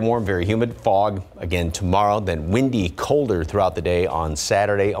 Very warm, very humid. Fog again tomorrow. Then windy, colder throughout the day on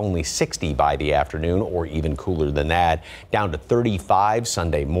Saturday. Only 60 by the afternoon, or even cooler than that. Down to 35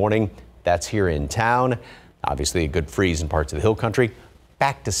 Sunday morning. That's here in town. Obviously a good freeze in parts of the hill country.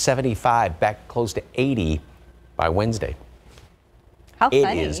 Back to 75, back close to 80 by Wednesday. How it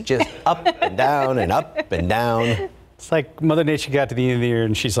funny. is just up and down and up and down. It's like Mother Nature got to the end of the year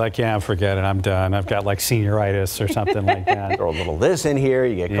and she's like, yeah, forget it. I'm done. I've got like senioritis or something like that. Throw a little this in here.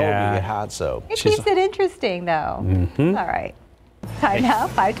 You get cold, you get hot. So it keeps it interesting, though. Mm-hmm. All right. Time now,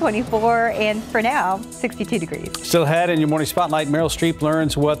 5:24, and for now, 62 degrees. Still ahead in your morning spotlight, Meryl Streep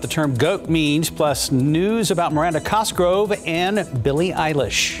learns what the term GOAT means, plus news about Miranda Cosgrove and Billie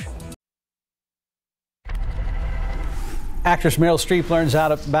Eilish. Actress Meryl Streep learns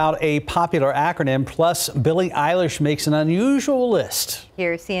out about a popular acronym, plus Billie Eilish makes an unusual list.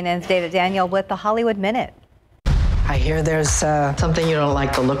 Here's CNN's David Daniel with the Hollywood Minute. I hear there's something you don't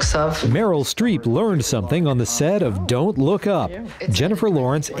like the looks of. Meryl Streep learned something on the set of Don't Look Up. Jennifer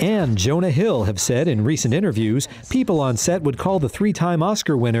Lawrence and Jonah Hill have said in recent interviews people on set would call the 3-time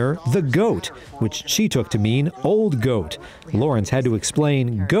Oscar winner the GOAT, which she took to mean old goat. Lawrence had to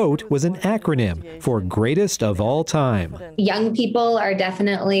explain GOAT was an acronym for greatest of all time. Young people are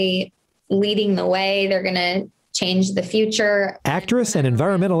definitely leading the way. They're going to change the future. Actress and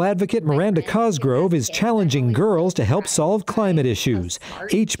environmental advocate Miranda Cosgrove is challenging girls to help solve climate issues.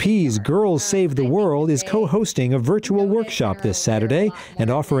 HP's Girls Save the World is co-hosting a virtual workshop this Saturday and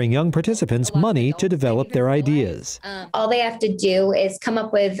offering young participants money to develop their ideas. All they have to do is come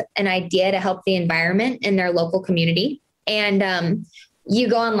up with an idea to help the environment in their local community. And you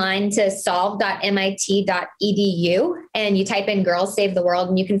go online to solve.mit.edu and you type in Girls Save the World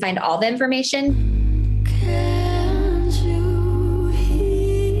and you can find all the information.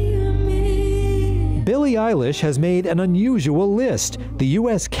 Billie Eilish has made an unusual list, the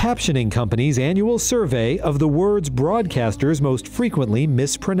U.S. Captioning Company's annual survey of the words broadcasters most frequently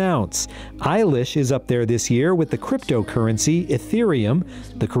mispronounce. Eilish is up there this year with the cryptocurrency Ethereum,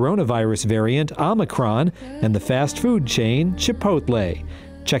 the coronavirus variant Omicron, and the fast food chain Chipotle.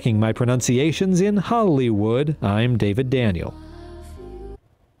 Checking my pronunciations in Hollywood, I'm David Daniel.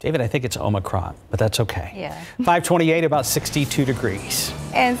 David, I think it's Omicron, but that's okay. Yeah. 528, about 62 degrees.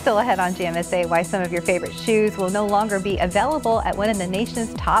 And still ahead on GMSA, why some of your favorite shoes will no longer be available at one of the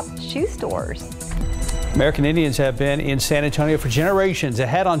nation's top shoe stores. American Indians have been in San Antonio for generations.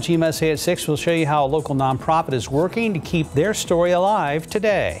 Ahead on GMSA at 6, we'll show you how a local nonprofit is working to keep their story alive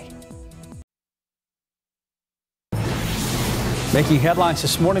today. Making headlines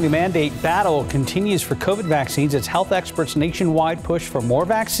this morning, the mandate battle continues for COVID vaccines as health experts nationwide push for more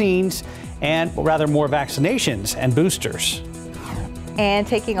vaccines and rather more vaccinations and boosters. And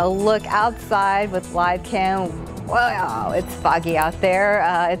taking a look outside with live cam, wow, it's foggy out there.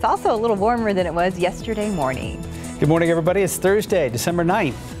 It's also a little warmer than it was yesterday morning. Good morning, everybody. It's Thursday, December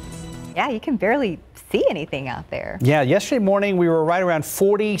 9th. Yeah, you can barely see anything out there. Yeah, yesterday morning we were right around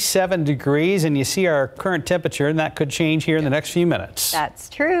 47 degrees, and you see our current temperature, and that could change here in the next few minutes. That's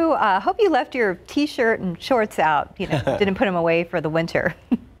true. Hope you left your T-shirt and shorts out. You know, didn't put them away for the winter.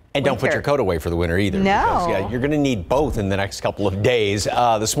 And don't put your coat away for the winter either. No. Because, yeah, you're going to need both in the next couple of days.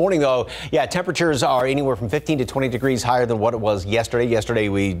 This morning, though, yeah, temperatures are anywhere from 15 to 20 degrees higher than what it was yesterday. Yesterday,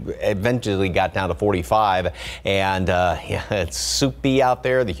 we eventually got down to 45. And, yeah, it's soupy out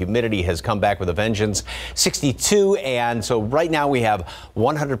there. The humidity has come back with a vengeance. 62. And so right now we have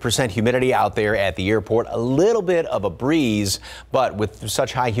 100% humidity out there at the airport. A little bit of a breeze, but with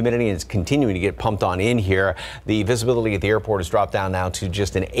such high humidity, and it's continuing to get pumped on in here. The visibility at the airport has dropped down now to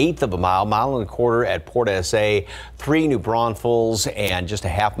just an 1/8 of a mile and a quarter at Port SA, 3 New Braunfels, and just a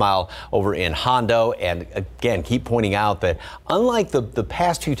half mile over in Hondo. And again, keep pointing out that unlike the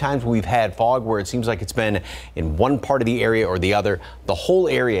past few times we've had fog where it seems like it's been in one part of the area or the other, the whole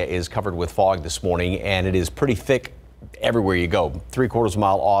area is covered with fog this morning, and it is pretty thick everywhere you go. 3/4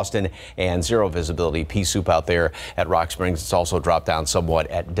 mile Austin and zero visibility. Pea soup out there at Rock Springs. It's also dropped down somewhat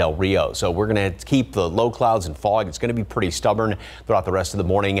at Del Rio. So we're going to keep the low clouds and fog. It's going to be pretty stubborn throughout the rest of the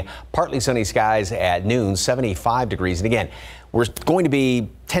morning. Partly sunny skies at noon, 75 degrees. And again, we're going to be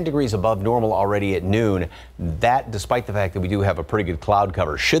 10 degrees above normal already at noon. That despite the fact that we do have a pretty good cloud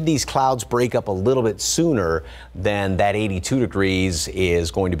cover. Should these clouds break up a little bit sooner, then that 82 degrees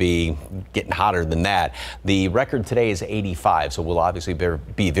is going to be getting hotter than that. The record today is 85, so we'll obviously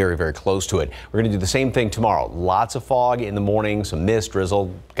be very, very close to it. We're going to do the same thing tomorrow. Lots of fog in the morning, some mist,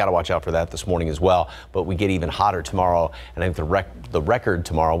 drizzle. Got to watch out for that this morning as well. But we get even hotter tomorrow, and I think the record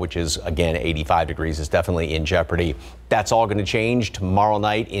tomorrow, which is again 85 degrees, is definitely in jeopardy. That's all going to change tomorrow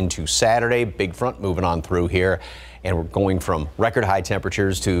night into Saturday. Big front moving on through here. And we're going from record high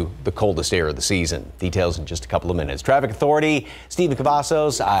temperatures to the coldest air of the season. Details in just a couple of minutes. Traffic Authority, Stephen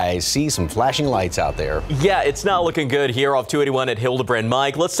Cavazos, I see some flashing lights out there. Yeah, it's not looking good here off 281 at Hildebrand.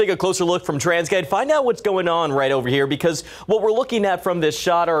 Mike, let's take a closer look from TransGuide, find out what's going on right over here, because what we're looking at from this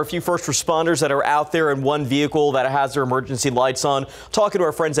shot are a few first responders that are out there in one vehicle that has their emergency lights on. Talking to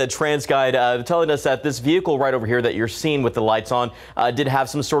our friends at TransGuide, telling us that this vehicle right over here that you're seeing with the lights on did have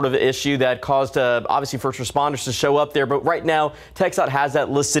some sort of issue that caused obviously first responders to show up there, but right now KSAT has that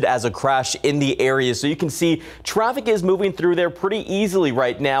listed as a crash in the area, so you can see traffic is moving through there pretty easily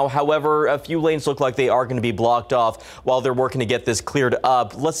right now. However, a few lanes look like they are going to be blocked off while they're working to get this cleared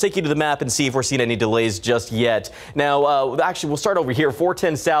up. Let's take you to the map and see if we're seeing any delays just yet. Now, actually, we'll start over here.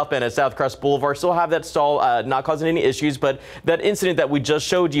 410 southbound at Southcrest Boulevard still have that stall, not causing any issues, but that incident that we just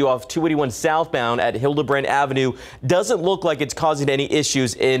showed you off 281 southbound at Hildebrand Avenue doesn't look like it's causing any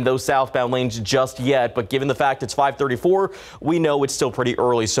issues in those southbound lanes just yet, but given the fact it's 5:34, we know it's still pretty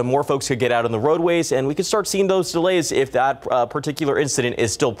early, so more folks could get out on the roadways, and we could start seeing those delays if that particular incident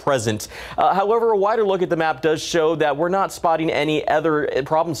is still present. However, a wider look at the map does show that we're not spotting any other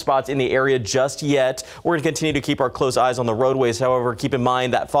problem spots in the area just yet. We're going to continue to keep our close eyes on the roadways. However, keep in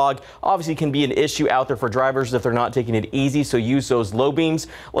mind that fog obviously can be an issue out there for drivers if they're not taking it easy, so use those low beams.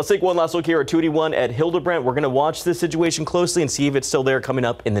 Let's take one last look here at 281 at Hildebrandt. We're going to watch this situation closely and see if it's still there coming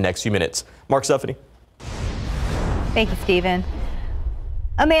up in the next few minutes. Mark, Stephanie. Thank you, Stephen.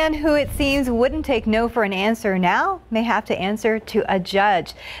 A man who it seems wouldn't take no for an answer now may have to answer to a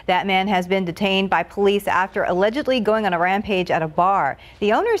judge. That man has been detained by police after allegedly going on a rampage at a bar.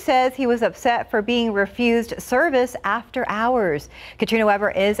 The owner says he was upset for being refused service after hours. Katrina Weber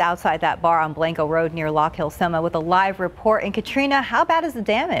is outside that bar on Blanco Road near Lock Hill Summa with a live report. And Katrina, how bad is the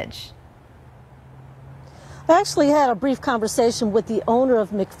damage? I actually had a brief conversation with the owner of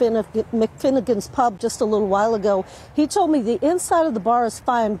McFinnigan's Pub just a little while ago. He told me the inside of the bar is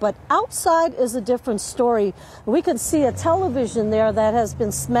fine, but outside is a different story. We can see a television there that has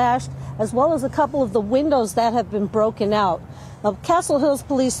been smashed, as well as a couple of the windows that have been broken out. Castle Hills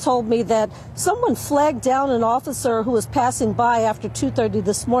police told me that someone flagged down an officer who was passing by after 2:30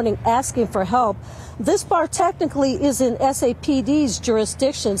 this morning asking for help. This bar technically is in SAPD's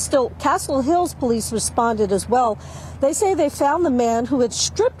jurisdiction. Still, Castle Hills police responded as well. They say they found the man who had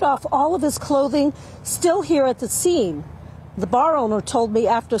stripped off all of his clothing still here at the scene. The bar owner told me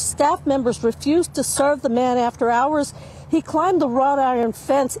after staff members refused to serve the man after hours, he climbed the wrought iron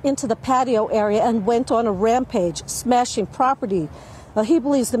fence into the patio area and went on a rampage, smashing property. He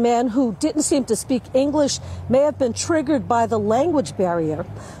believes the man, who didn't seem to speak English, may have been triggered by the language barrier.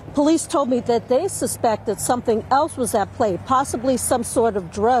 Police told me that they suspect that something else was at play, possibly some sort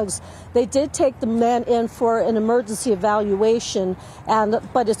of drugs. They did take the man in for an emergency evaluation,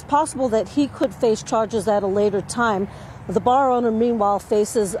 but it's possible that he could face charges at a later time. The bar owner, meanwhile,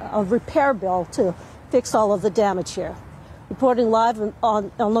 faces a repair bill to fix all of the damage here. Reporting live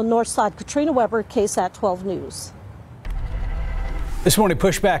on the north side, Katrina Weber, KSAT 12 News. This morning,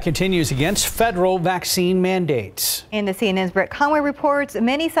 pushback continues against federal vaccine mandates. And the CNN's Brett Conway reports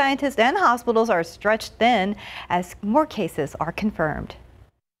many scientists and hospitals are stretched thin as more cases are confirmed.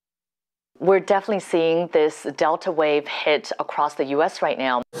 We're definitely seeing this Delta wave hit across the U.S. right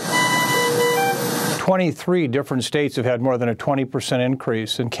now. 23 different states have had more than a 20%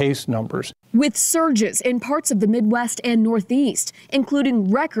 increase in case numbers. With surges in parts of the Midwest and Northeast,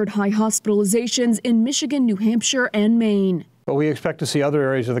 including record high hospitalizations in Michigan, New Hampshire, and Maine. But we expect to see other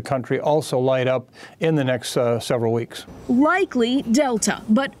areas of the country also light up in the next several weeks. Likely Delta,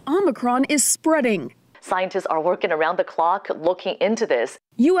 but Omicron is spreading. Scientists are working around the clock looking into this.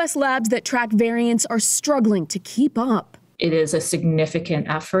 U.S. labs that track variants are struggling to keep up. It is a significant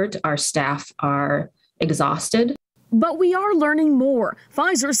effort. Our staff are exhausted. But we are learning more.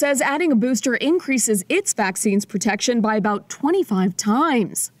 Pfizer says adding a booster increases its vaccine's protection by about 25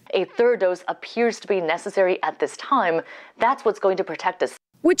 times. A third dose appears to be necessary at this time. That's what's going to protect us.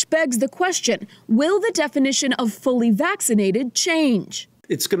 Which begs the question, will the definition of fully vaccinated change?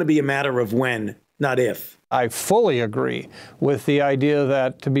 It's going to be a matter of when, not if. I fully agree with the idea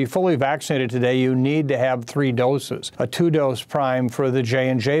that to be fully vaccinated today, you need to have 3 doses, a 2-dose prime for the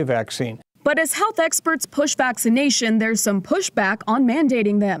J&J vaccine. But as health experts push vaccination, there's some pushback on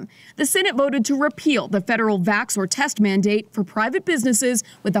mandating them. The Senate voted to repeal the federal vax or test mandate for private businesses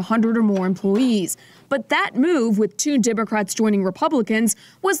with 100 or more employees. But that move, with 2 Democrats joining Republicans,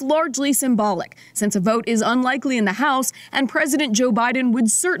 was largely symbolic, since a vote is unlikely in the House, and President Joe Biden would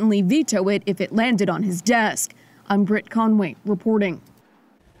certainly veto it if it landed on his desk. I'm Britt Conway reporting.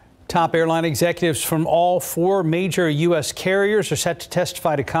 Top airline executives from all 4 major U.S. carriers are set to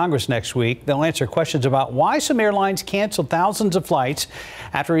testify to Congress next week. They'll answer questions about why some airlines canceled thousands of flights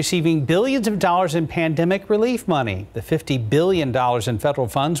after receiving billions of dollars in pandemic relief money. The $50 billion in federal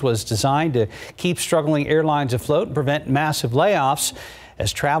funds was designed to keep struggling airlines afloat and prevent massive layoffs.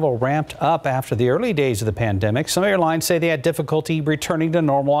 As travel ramped up after the early days of the pandemic, some airlines say they had difficulty returning to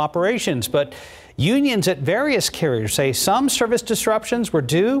normal operations. But unions at various carriers say some service disruptions were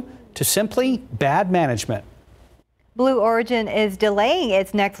due to simply bad management. Blue Origin is delaying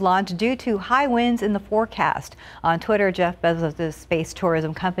its next launch due to high winds in the forecast. On Twitter, Jeff Bezos' space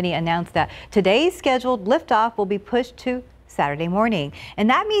tourism company announced that today's scheduled liftoff will be pushed to Saturday morning. And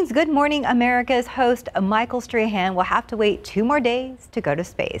that means Good Morning America's host Michael Strahan will have to wait 2 more days to go to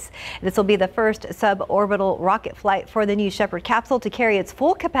space. This will be the first suborbital rocket flight for the New Shepard capsule to carry its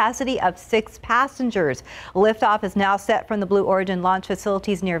full capacity of 6 passengers. Liftoff is now set from the Blue Origin launch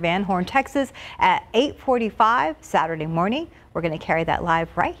facilities near Van Horn, Texas at 8:45 Saturday morning. We're going to carry that live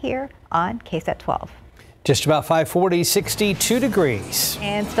right here on KSAT 12. Just about 540, 62 degrees.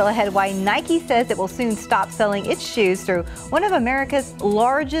 And still ahead, why Nike says it will soon stop selling its shoes through one of America's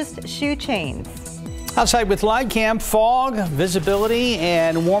largest shoe chains. Outside with live cam, fog, visibility,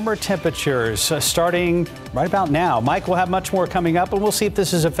 and warmer temperatures starting right about now. Mike will have much more coming up, and we'll see if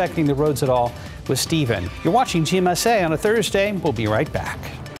this is affecting the roads at all with Stephen. You're watching GMSA on a Thursday. We'll be right back.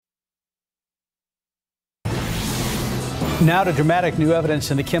 Now to dramatic new evidence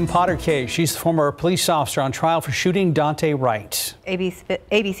in the Kim Potter case. She's the former police officer on trial for shooting Dante Wright.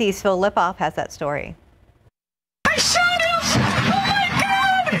 ABC's Phil Lipoff has that story. I shot him! Oh my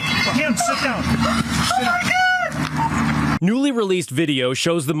God! Kim, sit down. Oh my God! Newly released video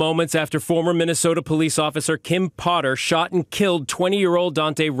shows the moments after former Minnesota police officer Kim Potter shot and killed 20-year-old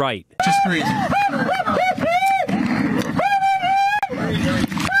Dante Wright. Just breathe.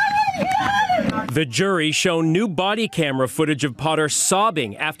 The jury shown new body camera footage of Potter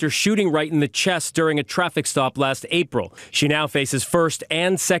sobbing after shooting Wright in the chest during a traffic stop last April. She now faces first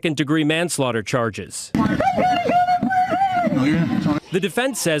and second-degree manslaughter charges. The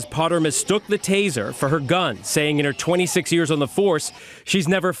defense says Potter mistook the taser for her gun, saying in her 26 years on the force, she's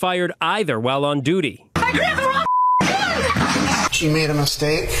never fired either while on duty. I grabbed the wrong gun! She made a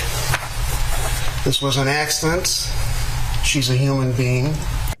mistake. This was an accident. She's a human being.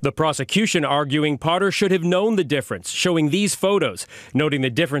 The prosecution arguing Potter should have known the difference, showing these photos, noting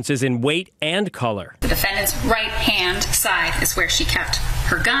the differences in weight and color. The defendant's right hand side is where she kept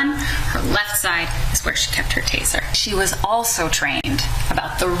her gun. Her left side is where she kept her taser. She was also trained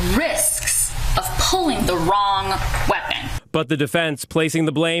about the risks of pulling the wrong weapon. But the defense placing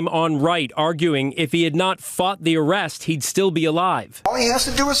the blame on Wright, arguing if he had not fought the arrest, he'd still be alive. All he has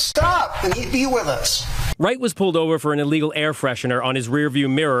to do is stop, and he'd be with us. Wright was pulled over for an illegal air freshener on his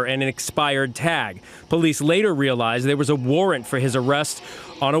rearview mirror and an expired tag. Police later realized there was a warrant for his arrest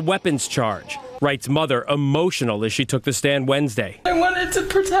on a weapons charge. Wright's mother emotional as she took the stand Wednesday. I wanted to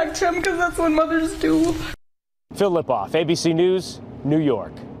protect him because that's what mothers do. Phil Lipoff, ABC News, New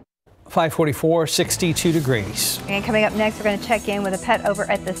York. 544, 62 degrees. And coming up next, we're going to check in with a pet over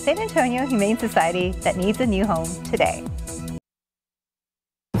at the San Antonio Humane Society that needs a new home today.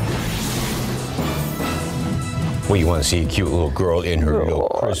 Well, you want to see a cute little girl in her little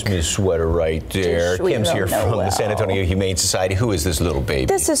Christmas sweater right there. Kim's here from the San Antonio Humane Society. Who is this little baby?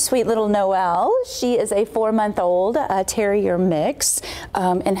 This is sweet little Noelle. She is a 4-month-old terrier mix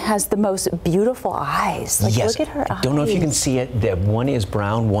and has the most beautiful eyes. Like, yes. Look at her eyes. I don't know if you can see it. That one is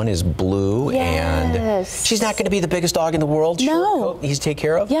brown, one is blue. Yes. And she's not going to be the biggest dog in the world. No. Easy to take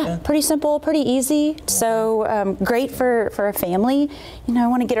care of. Yeah, pretty simple, pretty easy. So great for a family. You know, I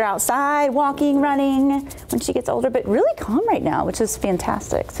want to get her outside, walking, running when she gets older, but really calm right now, which is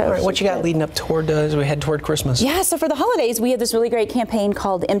fantastic. So all right, what you got leading up toward as we head toward Christmas? Yeah, so for the holidays, we have this really great campaign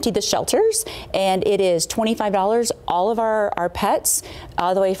called Empty the Shelters, and it is $25 all of our pets,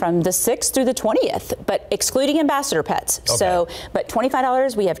 all the way from the 6th through the 20th, but excluding ambassador pets. Okay. So, but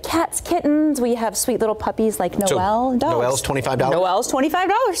 $25, we have cats, kittens, we have sweet little puppies like Noelle. So Noelle's $25? Noelle's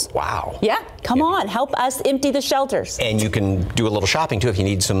 $25. Wow. Yeah, come on, help us empty the shelters. And you can do a little shopping too if you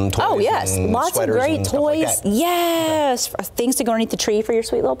need some toys. Oh yes, lots of great toys. Like yes, things to go underneath the tree for your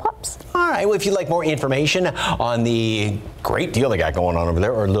sweet little pups. All right, well, if you'd like more information on the great deal they got going on over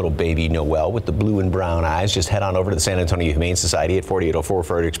there, or little baby Noelle with the blue and brown eyes, just head on over to the San Antonio Humane Society at 4804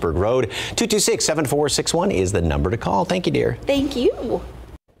 Fredericksburg Road. 226-7461 is the number to call. Thank you, dear. Thank you.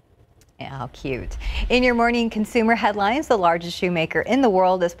 How cute. In your morning consumer headlines, the largest shoemaker in the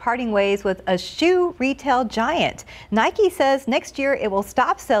world is parting ways with a shoe retail giant. Nike says next year it will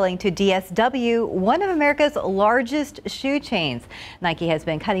stop selling to DSW, one of America's largest shoe chains. Nike has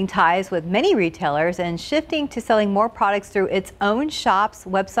been cutting ties with many retailers and shifting to selling more products through its own shops,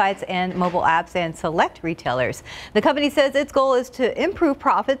 websites, and mobile apps and select retailers. The company says its goal is to improve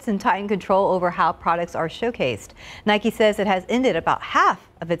profits and tighten control over how products are showcased. Nike says it has ended about half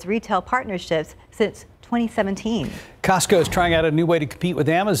of its retail partnerships since 2017. Costco is trying out a new way to compete with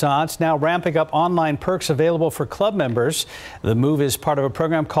Amazon. It's now ramping up online perks available for club members. The move is part of a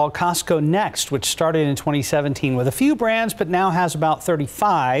program called Costco Next, which started in 2017 with a few brands, but now has about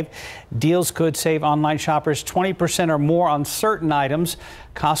 35. Deals could save online shoppers 20% or more on certain items.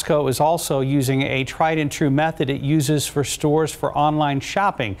 Costco is also using a tried and true method it uses for stores for online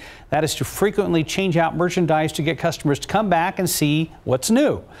shopping. That is to frequently change out merchandise to get customers to come back and see what's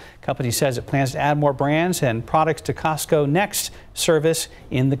new. Company says it plans to add more brands and products to Costco Next service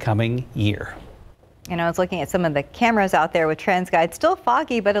in the coming year. You know, I was looking at some of the cameras out there with TransGuide. Still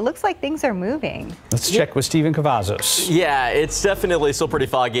foggy, but it looks like things are moving. Let's check with Stephen Cavazos. Yeah, it's definitely still pretty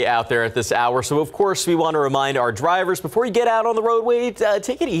foggy out there at this hour. So, of course, we want to remind our drivers before you get out on the roadway,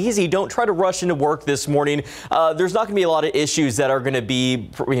 take it easy. Don't try to rush into work this morning. There's not going to be a lot of issues that are going to be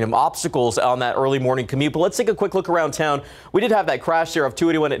obstacles on that early morning commute. But let's take a quick look around town. We did have that crash there of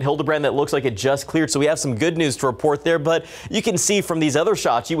 281 at Hildebrand that looks like it just cleared. So we have some good news to report there. But you can see from these other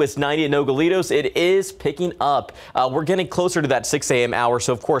shots, US 90 at Nogalitos, it is picking up. We're getting closer to that 6 a.m. hour,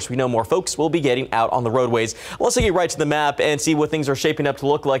 so of course we know more folks will be getting out on the roadways. Let's take you right to the map and see what things are shaping up to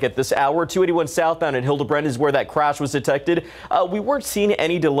look like at this hour. 281 southbound at Hildebrand is where that crash was detected. We weren't seeing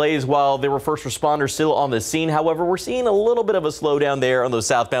any delays while there were first responders still on the scene. However, we're seeing a little bit of a slowdown there on those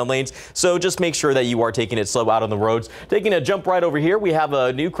southbound lanes, so just make sure that you are taking it slow out on the roads. Taking a jump right over here, we have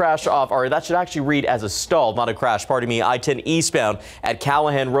a new crash off, or that should actually read as a stall, not a crash, pardon me, I-10 eastbound at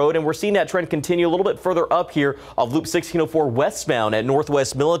Callahan Road, and we're seeing that trend continue a little bit further up here of Loop 1604 westbound at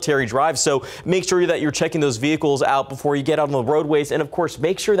Northwest Military Drive. So make sure that you're checking those vehicles out before you get out on the roadways. And of course,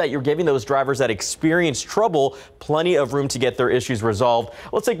 make sure that you're giving those drivers that experience trouble plenty of room to get their issues resolved.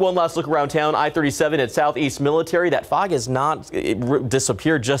 Let's take one last look around town. I-37 at Southeast Military. That fog has not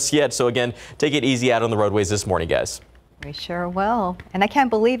disappeared just yet. So again, take it easy out on the roadways this morning, guys. We sure will. And I can't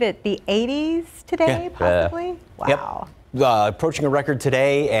believe it. The 80s today, possibly? Wow. Yep. Approaching a record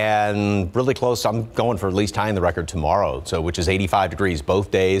today and really close. I'm going for at least tying the record tomorrow, so which is 85 degrees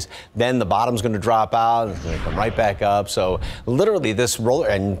both days. Then the bottom's going to drop out. It's going to come right back up. So literally this roller,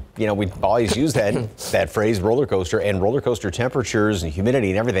 and you know, we always use that phrase roller coaster, and roller coaster temperatures and humidity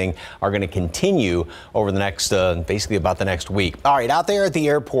and everything are going to continue over the next basically about the next week. All right, out there at the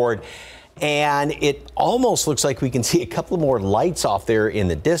airport. And it almost looks like we can see a couple more lights off there in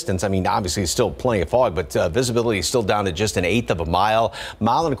the distance. I mean, obviously, it's still plenty of fog, but visibility is still down to just an eighth of a mile.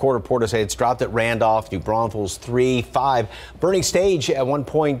 Mile and a quarter, Port It's dropped at Randolph, New Braunfels 3, 5. Burning Stage at one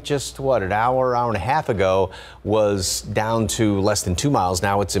point, just an hour and a half ago, was down to less than 2 miles.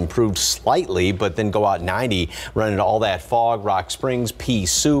 Now it's improved slightly, but then go out 90, run into all that fog. Rock Springs, Pea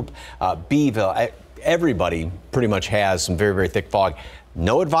Soup, Beeville. Everybody pretty much has some very, very thick fog.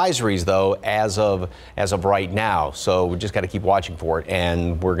 No advisories, though, as of right now. So we just got to keep watching for it.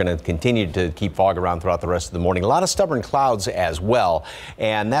 And we're going to continue to keep fog around throughout the rest of the morning. A lot of stubborn clouds as well.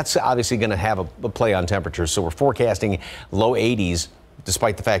 And that's obviously going to have a play on temperatures. So we're forecasting low 80s,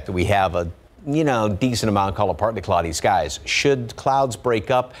 despite the fact that we have a decent amount called partly cloudy skies. Should clouds break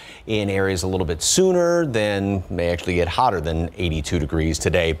up in areas a little bit sooner, then may actually get hotter than 82 degrees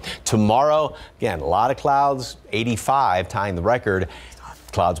today. Tomorrow, again, a lot of clouds, 85, tying the record.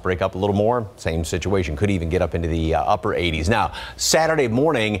 Clouds break up a little more, same situation, could even get up into the upper 80s. Now, Saturday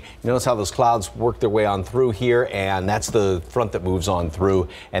morning, notice how those clouds work their way on through here, and that's the front that moves on through,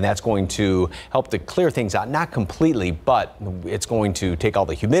 and that's going to help to clear things out. Not completely, but it's going to take all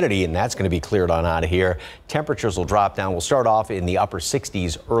the humidity, and that's going to be cleared on out of here. Temperatures will drop down. We'll start off in the upper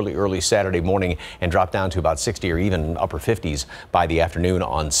 60s early Saturday morning and drop down to about 60 or even upper 50s by the afternoon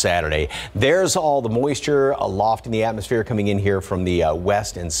on Saturday. There's all the moisture aloft in the atmosphere coming in here from the west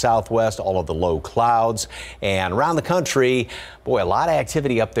and southwest, all of the low clouds. And around the country, boy, a lot of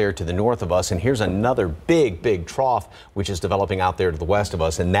activity up there to the north of us. And here's another big trough which is developing out there to the west of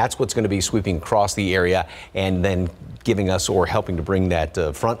us. And that's what's going to be sweeping across the area and then giving us or helping to bring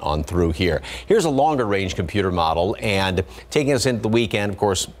that front on through here. Here's a longer range computer model and taking us into the weekend, of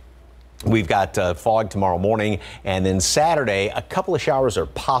course. We've got fog tomorrow morning, and then Saturday, a couple of showers are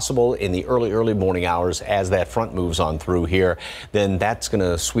possible in the early morning hours as that front moves on through here. Then that's going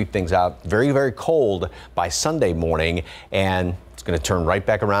to sweep things out. Very, very cold by Sunday morning, and it's going to turn right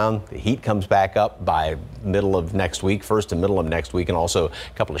back around. The heat comes back up by middle of next week, first to middle of next week, and also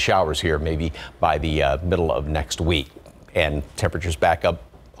a couple of showers here maybe by the middle of next week. And temperatures back up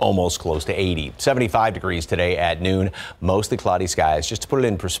almost close to 80. 75 degrees today at noon, mostly cloudy skies. Just to put it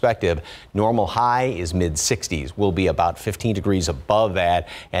in perspective, normal high is mid 60s. We'll be about 15 degrees above that.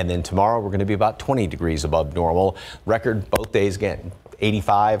 And then tomorrow we're going to be about 20 degrees above normal. Record both days again.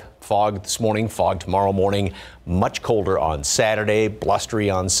 85, fog this morning, fog tomorrow morning, much colder on Saturday, blustery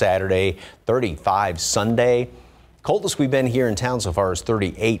on Saturday, 35 Sunday. Coldest we've been here in town so far is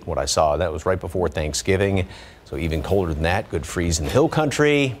 38, what I saw. That was right before Thanksgiving. So even colder than that, good freeze in the hill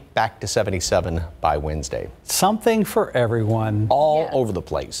country, back to 77 by Wednesday. Something for everyone. All over the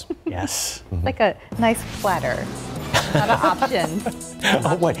place. Yes. Like a nice platter. Not an option.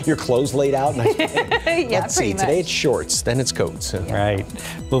 Oh, what? Your clothes laid out? Nice. Yeah, Let's see. much. Today it's shorts, then it's coats. Right.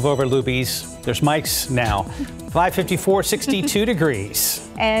 Move over, Lubies. There's Mike's now. 554, 62 degrees.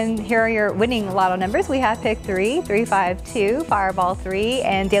 And here are your winning lotto numbers. We have pick 3, 352, Fireball 3,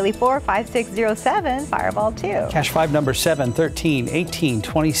 and Daily 4, 5607, Fireball 2. Cash 5 number 7, 13, 18,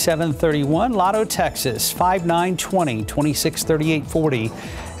 27, 31. Lotto Texas 5, 9, 20, 26, 38, 40.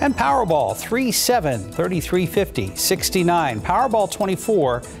 And Powerball 3, 7, 33, 50, 69. Powerball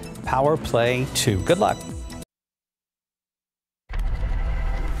 24, Power Play 2. Good luck.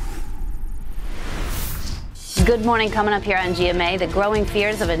 Good morning. Coming up here on GMA, the growing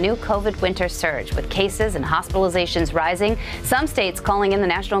fears of a new COVID winter surge with cases and hospitalizations rising. Some states calling in the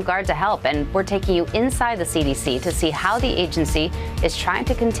National Guard to help, and we're taking you inside the CDC to see how the agency is trying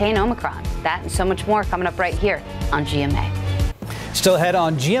to contain Omicron. That and so much more coming up right here on GMA. Still ahead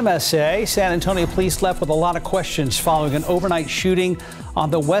on GMSA, San Antonio police left with a lot of questions following an overnight shooting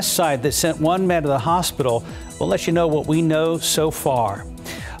on the west side that sent one man to the hospital. We'll let you know what we know so far.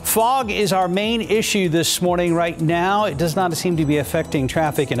 Fog is our main issue this morning. Right now, it does not seem to be affecting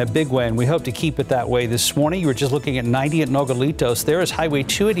traffic in a big way, and we hope to keep it that way this morning. You were just looking at 90 at Nogalitos. There is Highway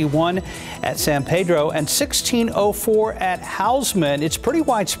 281 at San Pedro and 1604 at Hausman. It's pretty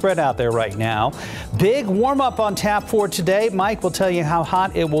widespread out there right now. Big warm up on tap for today. Mike will tell you how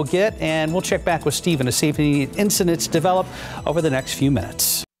hot it will get, and we'll check back with Stephen to see if any incidents develop over the next few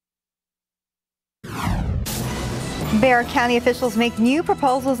minutes. Bexar County officials make new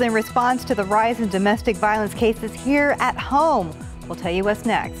proposals in response to the rise in domestic violence cases here at home. We'll tell you what's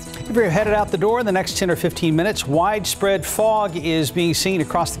next. If you're headed out the door in the next 10 or 15 minutes, widespread fog is being seen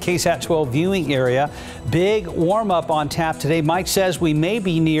across the KSAT 12 viewing area. Big warm up on tap today. Mike says we may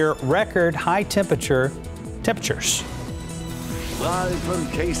be near record high temperatures. Live from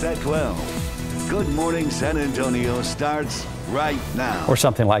KSAT 12. Good morning, San Antonio starts right now. Or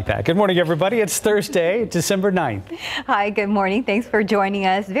something like that. Good morning, everybody. It's Thursday, December 9th. Hi, good morning. Thanks for joining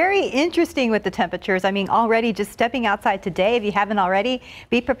us. Very interesting with the temperatures. I mean, already just stepping outside today, if you haven't already,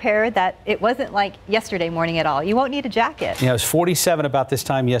 be prepared that it wasn't like yesterday morning at all. You won't need a jacket. Yeah, it was 47 about this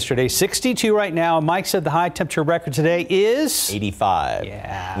time yesterday, 62 right now. Mike said the high temperature record today is 85.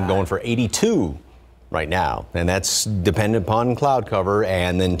 Yeah. I'm going for 82. Right now, and that's dependent upon cloud cover.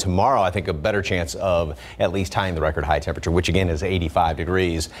 And then tomorrow, I think a better chance of at least tying the record high temperature, which again is 85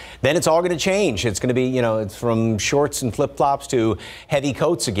 degrees. Then it's all going to change. It's going to be, you know, it's from shorts and flip flops to heavy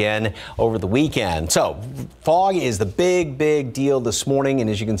coats again over the weekend. So fog is the big deal this morning. And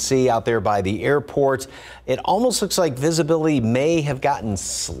as you can see out there by the airport, it almost looks like visibility may have gotten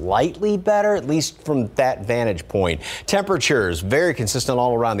slightly better, at least from that vantage point. Temperatures very consistent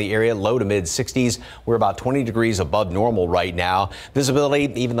all around the area, low to mid 60s. We're about 20 degrees above normal right now.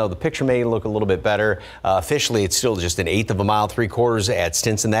 Visibility, even though the picture may look a little bit better, officially it's still just 1/8 of a mile, 3/4 at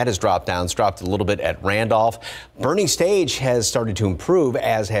Stinson. That has dropped down. It's dropped a little bit at Randolph. Bernie Stage has started to improve,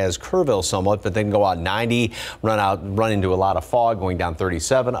 as has Kerrville somewhat, but then go out 90, run into a lot of fog, going down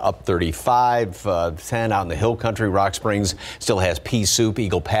 37, up 35, 10 out in the hill country. Rock Springs still has pea soup.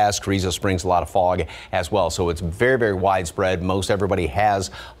 Eagle Pass, Carrizo Springs, a lot of fog as well. So it's very widespread. Most everybody has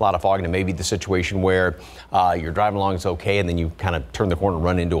a lot of fog, and it may be the situation where you're driving along, it's okay, and then you kind of turn the corner and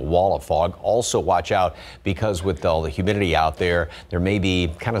run into a wall of fog. Also watch out, because with all the humidity out there, there may be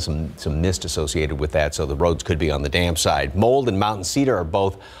kind of some mist associated with that, so the roads could be on the damp side. Mold and Mountain Cedar are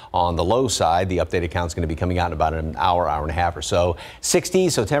both on the low side. The updated count's going to be coming out in about an hour and a half or so. 60,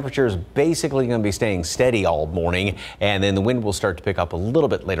 so temperature is basically going to be staying steady all morning, and then the wind will start to pick up a little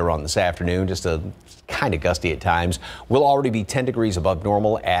bit later on this afternoon, just a kind of gusty at times. We'll already be 10 degrees above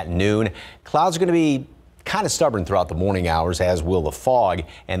normal at noon. Clouds are going to be kind of stubborn throughout the morning hours, as will the fog.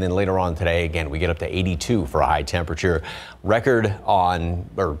 And then later on today, again, we get up to 82 for a high temperature. Record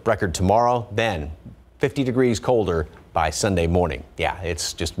tomorrow, then 50 degrees colder by Sunday morning. Yeah,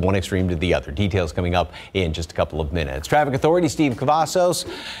 it's just one extreme to the other. Details coming up in just a couple of minutes. Traffic Authority, Steve Cavazos.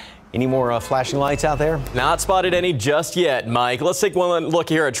 Any more flashing lights out there? Not spotted any just yet, Mike. Let's take one look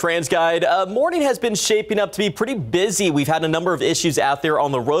here at TransGuide. Morning has been shaping up to be pretty busy. We've had a number of issues out there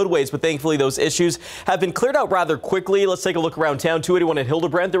on the roadways, but thankfully those issues have been cleared out rather quickly. Let's take a look around town. 281 at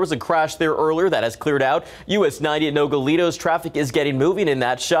Hildebrand. There was a crash there earlier that has cleared out. US 90 at Nogalitos. Traffic is getting moving in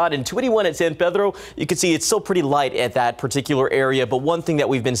that shot. And 281 at San Pedro, you can see it's still pretty light at that particular area. But one thing that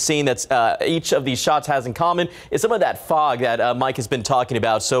we've been seeing that's each of these shots has in common is some of that fog that Mike has been talking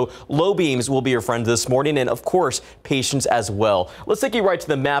about. So low beams will be your friend this morning, and of course, patience as well. Let's take you right to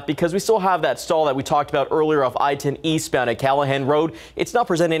the map because we still have that stall that we talked about earlier off I-10 eastbound at Callahan Road. It's not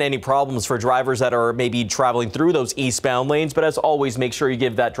presenting any problems for drivers that are maybe traveling through those eastbound lanes, but as always, make sure you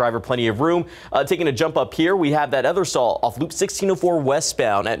give that driver plenty of room. Taking a jump up here, we have that other stall off Loop 1604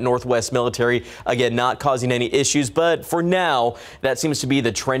 westbound at Northwest Military. Again, not causing any issues, but for now, that seems to be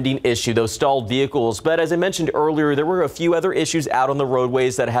the trending issue, those stalled vehicles. But as I mentioned earlier, there were a few other issues out on the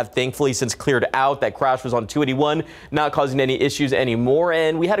roadways that have thankfully since cleared out. That crash was on 281, not causing any issues anymore.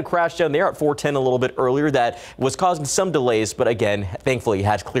 And we had a crash down there at 410 a little bit earlier that was causing some delays, but again, thankfully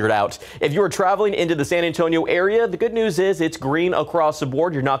has cleared out. If you are traveling into the San Antonio area, the good news is it's green across the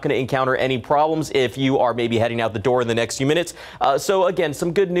board. You're not going to encounter any problems if you are maybe heading out the door in the next few minutes. So again,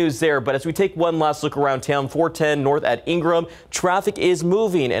 some good news there. But as we take one last look around town, 410 north at Ingram, traffic is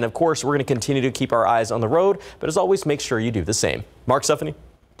moving. And of course, we're going to continue to keep our eyes on the road. But as always, make sure you do the same. Mark, Stephanie.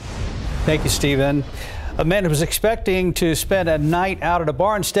 Thank you, Stephen. A man who was expecting to spend a night out at a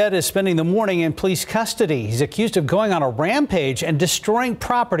bar instead is spending the morning in police custody. He's accused of going on a rampage and destroying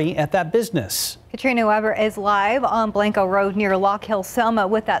property at that business. Katrina Weber is live on Blanco Road near Lock Hill, Selma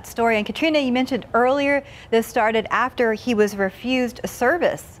with that story. And Katrina, you mentioned earlier this started after he was refused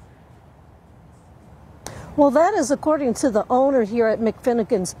service. Well, that is according to the owner here at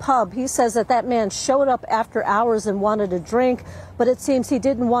McFinnigan's Pub. He says that man showed up after hours and wanted a drink, but it seems he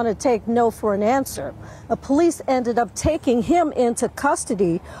didn't want to take no for an answer. Police ended up taking him into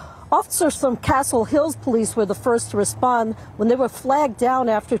custody. Officers from Castle Hills Police were the first to respond when they were flagged down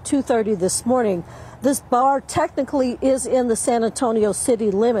after 2:30 this morning. This bar technically is in the San Antonio city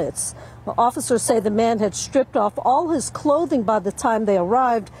limits. Well, officers say the man had stripped off all his clothing by the time they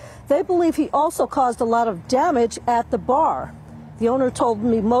arrived. They believe he also caused a lot of damage at the bar. The owner told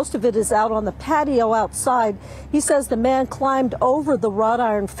me most of it is out on the patio outside. He says the man climbed over the wrought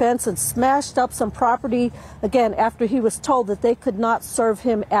iron fence and smashed up some property, again, after he was told that they could not serve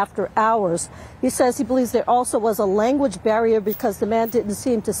him after hours. He says he believes there also was a language barrier because the man didn't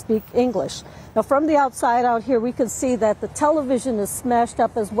seem to speak English. Now, from the outside out here, we can see that the television is smashed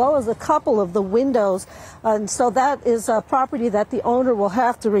up as well as a couple of the windows. And so that is a property that the owner will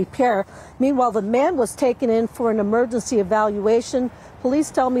have to repair. Meanwhile, the man was taken in for an emergency evaluation.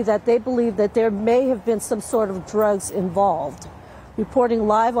 Police tell me that they believe that there may have been some sort of drugs involved. Reporting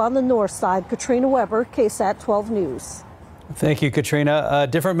live on the north side, Katrina Weber, KSAT 12 News. Thank you, Katrina. A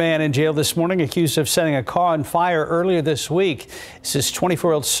different man in jail this morning accused of setting a car on fire earlier this week. This is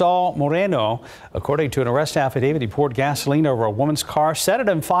 24-year-old Saul Moreno. According to an arrest affidavit, he poured gasoline over a woman's car, set it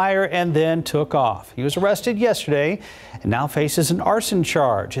on fire, and then took off. He was arrested yesterday and now faces an arson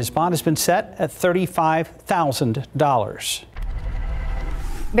charge. His bond has been set at $35,000.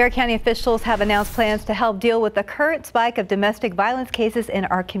 Bexar County officials have announced plans to help deal with the current spike of domestic violence cases in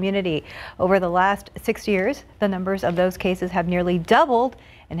our community. Over the last 6 years, the numbers of those cases have nearly doubled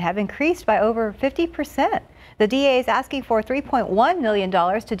and have increased by over 50%. The DA is asking for $3.1 million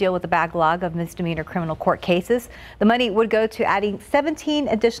to deal with the backlog of misdemeanor criminal court cases. The money would go to adding 17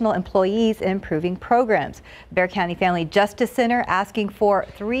 additional employees and improving programs. Bexar County Family Justice Center asking for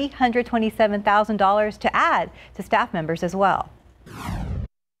 $327,000 to add to staff members as well.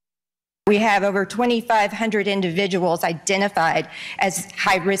 We have over 2,500 individuals identified as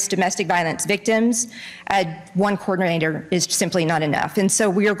high-risk domestic violence victims. One coordinator is simply not enough. And so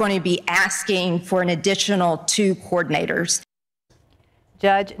we are going to be asking for an additional 2 coordinators.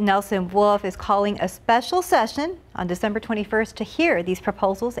 Judge Nelson Wolf is calling a special session on December 21st to hear these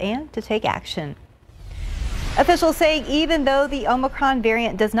proposals and to take action. Officials saying even though the Omicron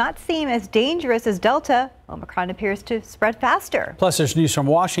variant does not seem as dangerous as Delta, Omicron appears to spread faster. Plus, there's news from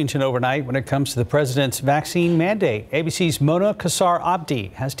Washington overnight when it comes to the president's vaccine mandate. ABC's Mona Kassar Abdi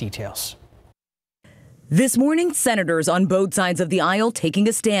has details. This morning, senators on both sides of the aisle taking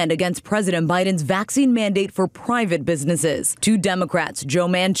a stand against President Biden's vaccine mandate for private businesses. 2 Democrats, Joe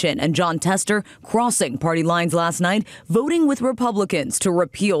Manchin and John Tester, crossing party lines last night, voting with Republicans to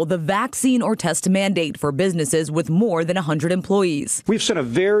repeal the vaccine or test mandate for businesses with more than 100 employees. We've sent a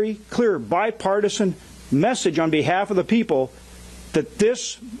very clear bipartisan message on behalf of the people that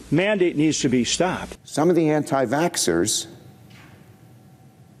this mandate needs to be stopped. Some of the anti-vaxxers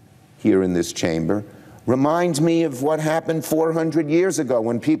here in this chamber reminds me of what happened 400 years ago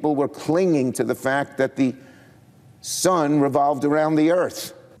when people were clinging to the fact that the sun revolved around the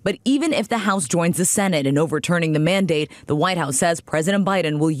earth. But even if the House joins the Senate in overturning the mandate, the White House says President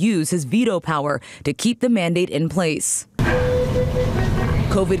Biden will use his veto power to keep the mandate in place.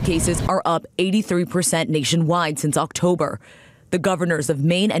 COVID cases are up 83% nationwide since October. The governors of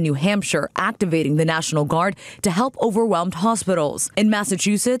Maine and New Hampshire activating the National Guard to help overwhelmed hospitals. In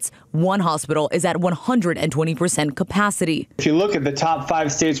Massachusetts, one hospital is at 120% capacity. If you look at the top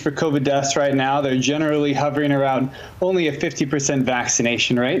 5 states for COVID deaths right now, they're generally hovering around only a 50%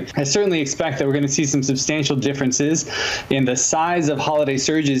 vaccination rate. I certainly expect that we're going to see some substantial differences in the size of holiday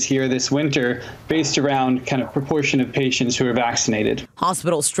surges here this winter based around kind of proportion of patients who are vaccinated.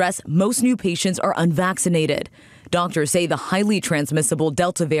 Hospitals stress most new patients are unvaccinated. Doctors say the highly transmissible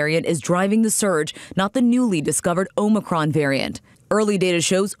Delta variant is driving the surge, not the newly discovered Omicron variant. Early data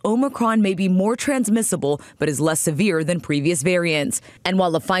shows Omicron may be more transmissible, but is less severe than previous variants. And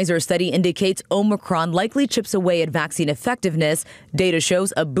while the Pfizer study indicates Omicron likely chips away at vaccine effectiveness, data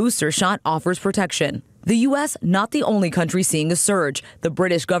shows a booster shot offers protection. The U.S. not the only country seeing a surge. The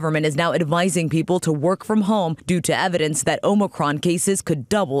British government is now advising people to work from home due to evidence that Omicron cases could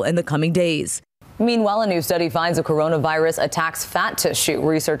double in the coming days. Meanwhile, a new study finds a coronavirus attacks fat tissue.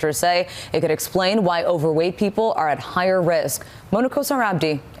 Researchers say it could explain why overweight people are at higher risk. Mona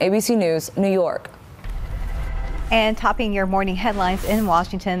Kosar-Abdi, ABC News, New York. And topping your morning headlines in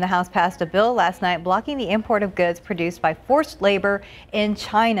Washington, the House passed a bill last night blocking the import of goods produced by forced labor in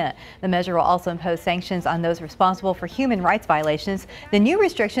China. The measure will also impose sanctions on those responsible for human rights violations. The new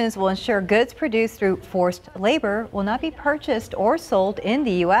restrictions will ensure goods produced through forced labor will not be purchased or sold in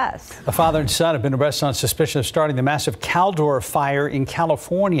the U.S. A father and son have been arrested on suspicion of starting the massive Caldor fire in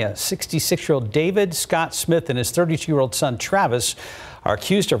California. 66-year-old David Scott Smith and his 32-year-old son Travis are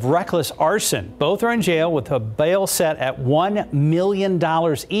accused of reckless arson. Both are in jail with a bail set at $1 million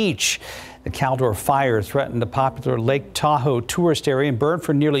each. The Caldor fire threatened the popular Lake Tahoe tourist area and burned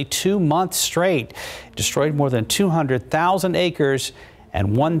for nearly 2 months straight. It destroyed more than 200,000 acres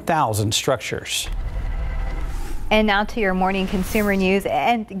and 1,000 structures. And now to your morning consumer news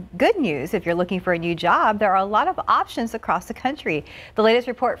and good news. If you're looking for a new job, there are a lot of options across the country. The latest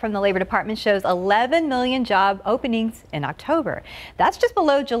report from the Labor Department shows 11 million job openings in October. That's just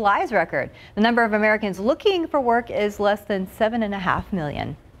below July's record. The number of Americans looking for work is less than 7.5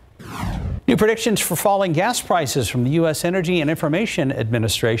 million. New predictions for falling gas prices from the U.S. Energy and Information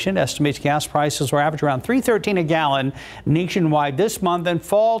Administration estimates gas prices will average around $3.13 a gallon nationwide this month and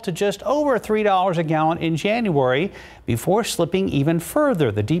fall to just over $3 a gallon in January before slipping even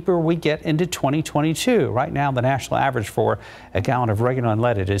further the deeper we get into 2022. Right now, the national average for a gallon of regular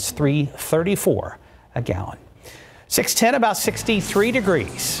unleaded is $3.34 a gallon. 6:10, about 63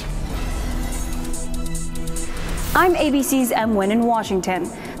 degrees. I'm ABC's M. Wynn in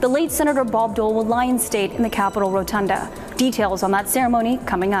Washington. The late Senator Bob Dole will lie in state in the Capitol Rotunda. Details on that ceremony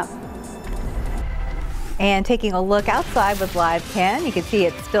coming up. And taking a look outside with Live Cam, you can see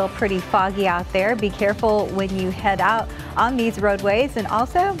it's still pretty foggy out there. Be careful when you head out on these roadways, and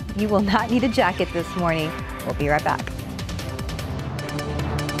also you will not need a jacket this morning. We'll be right back.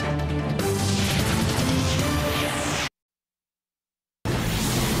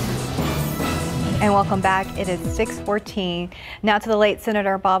 And welcome back. It is 6:14. Now to the late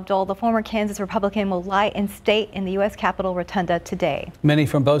Senator Bob Dole. The former Kansas Republican will lie in state in the U.S. Capitol Rotunda today. Many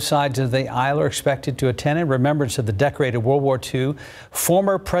from both sides of the aisle are expected to attend in remembrance of the decorated World War II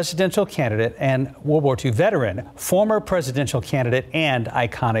former presidential candidate and World War II veteran, former presidential candidate and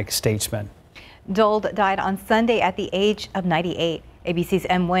iconic statesman. Dole died on Sunday at the age of 98. ABC's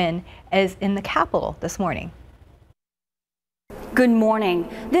M. Wynn is in the Capitol this morning. Good morning.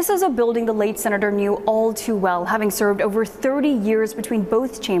 This is a building the late senator knew all too well, having served over 30 years between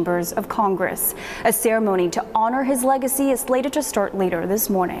both chambers of Congress. A ceremony to honor his legacy is slated to start later this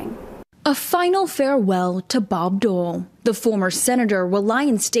morning. A final farewell to Bob Dole. The former senator will lie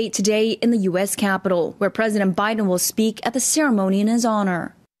in state today in the U.S. Capitol, where President Biden will speak at the ceremony in his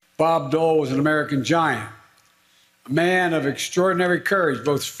honor. Bob Dole was an American giant, a man of extraordinary courage,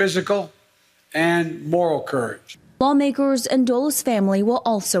 both physical and moral courage. Lawmakers and Dole's family will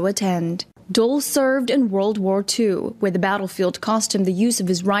also attend. Dole served in World War II, where the battlefield cost him the use of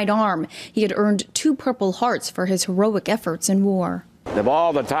his right arm. He had earned 2 Purple Hearts for his heroic efforts in war. Of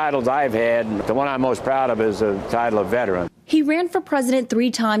all the titles I've had, the one I'm most proud of is the title of veteran. He ran for president 3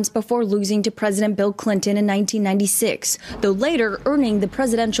 times before losing to President Bill Clinton in 1996, though later earning the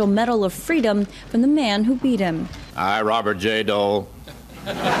Presidential Medal of Freedom from the man who beat him. I, Robert J. Dole,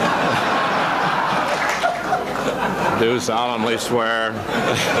 do solemnly swear.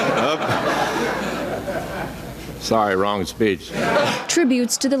 Sorry, wrong speech.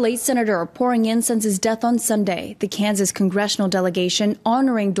 Tributes to the late senator are pouring in since his death on Sunday. The Kansas congressional delegation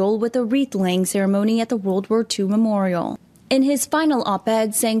honoring Dole with a wreath-laying ceremony at the World War II Memorial. In his final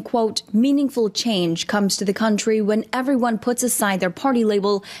op-ed saying, quote, meaningful change comes to the country when everyone puts aside their party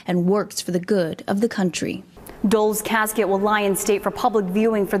label and works for the good of the country. Dole's casket will lie in state for public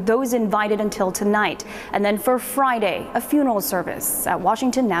viewing for those invited until tonight. And then for Friday, a funeral service at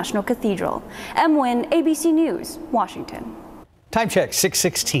Washington National Cathedral. M. Wynn, ABC News, Washington. Time check,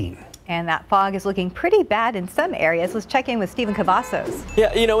 6:16. And that fog is looking pretty bad in some areas. Let's check in with Stephen Cavazos.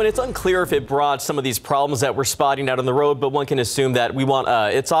 Yeah, you know, and it's unclear if it brought some of these problems that we're spotting out on the road, but one can assume that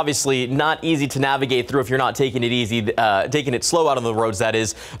it's obviously not easy to navigate through if you're not taking it easy, taking it slow out on the roads, that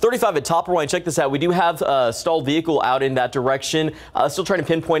is. 35 at Topperwine, check this out. We do have a stalled vehicle out in that direction. Still trying to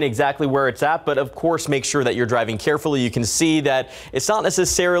pinpoint exactly where it's at, but of course, make sure that you're driving carefully. You can see that it's not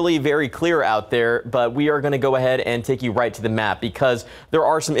necessarily very clear out there, but we are going to go ahead and take you right to the map because there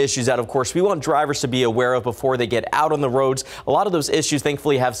are some issues that, of course, we want drivers to be aware of before they get out on the roads. A lot of those issues,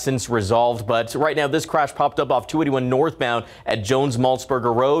 thankfully, have since resolved. But right now, this crash popped up off 281 northbound at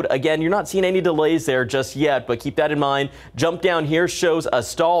Jones-Maltzberger Road. Again, you're not seeing any delays there just yet, but keep that in mind. Jump down here shows a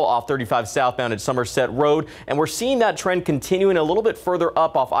stall off 35 southbound at Somerset Road. And we're seeing that trend continuing a little bit further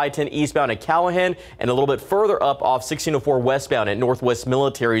up off I-10 eastbound at Callahan and a little bit further up off 1604 westbound at Northwest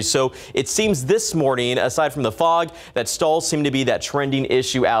Military. So it seems this morning, aside from the fog, that stalls seem to be that trending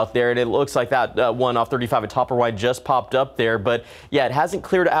issue out there. And it looks like that one off 35 at Topperwine just popped up there. But yeah, it hasn't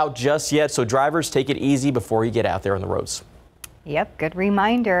cleared out just yet. So drivers, take it easy before you get out there on the roads. Yep, good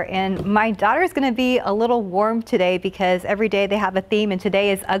reminder. And my daughter's going to be a little warm today because every day they have a theme, and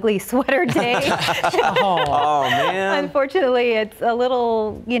today is Ugly Sweater Day. Oh, man. Unfortunately, it's a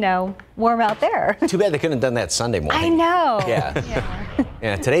little, warm out there. Too bad they couldn't have done that Sunday morning. I know. Yeah.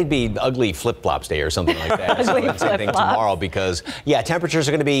 Yeah, today'd be Ugly Flip-Flops Day or something like that. So same thing tomorrow because, yeah, temperatures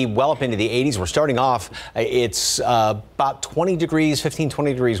are going to be well up into the 80s. We're starting off, it's about 20 degrees, 15,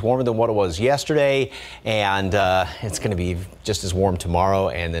 20 degrees warmer than what it was yesterday. And it's going to be just as warm tomorrow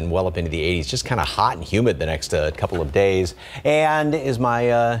and then well up into the 80s. Just kind of hot and humid the next couple of days. And is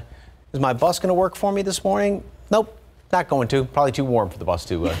my bus going to work for me this morning? Nope. Not going to. Probably too warm for the bus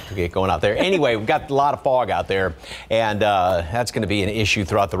to get going out there. Anyway, we've got a lot of fog out there, and that's going to be an issue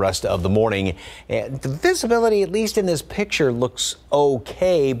throughout the rest of the morning. And the visibility, at least in this picture, looks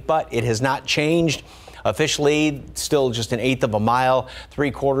okay, but it has not changed. Officially, still just 1/8 of a mile,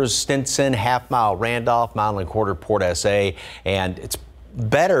 3/4 Stinson, 1/2 mile Randolph, 1.25 mile Port SA, and it's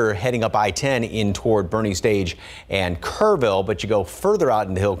better heading up I-10 in toward Bernie Stage and Kerrville, but you go further out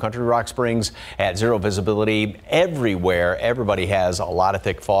into Hill Country, Rock Springs at zero visibility everywhere. Everybody has a lot of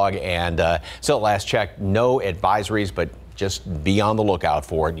thick fog, and so at last check, no advisories, but just be on the lookout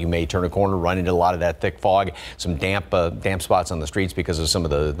for it. You may turn a corner, run into a lot of that thick fog, some damp spots on the streets because of some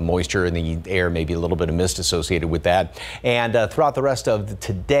of the moisture in the air, maybe a little bit of mist associated with that. And throughout the rest of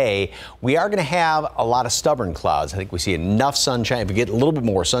today, we are going to have a lot of stubborn clouds. I think we see enough sunshine. We get a little bit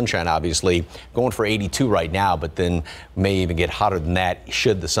more sunshine, obviously, going for 82 right now, but then may even get hotter than that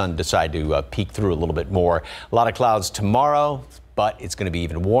should the sun decide to peek through a little bit more. A lot of clouds tomorrow, but it's going to be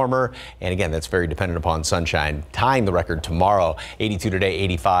even warmer. And again, that's very dependent upon sunshine. Tying the record tomorrow, 82 today,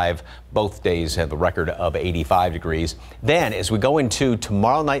 85. Both days have a record of 85 degrees. Then as we go into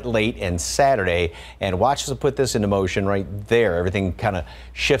tomorrow night late and Saturday, and watch us put this into motion right there, everything kind of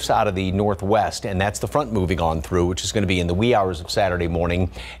shifts out of the northwest, and that's the front moving on through, which is going to be in the wee hours of Saturday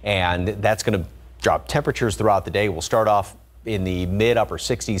morning. And that's going to drop temperatures throughout the day. We'll start off in the mid-upper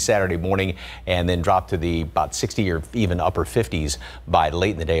 60s Saturday morning and then drop to the about 60 or even upper 50s by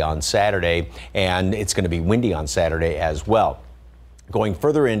late in the day on Saturday. And it's going to be windy on Saturday as well. Going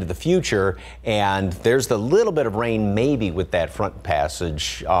further into the future, and there's the little bit of rain maybe with that front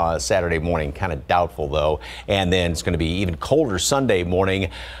passage Saturday morning, kind of doubtful though. And then it's going to be even colder Sunday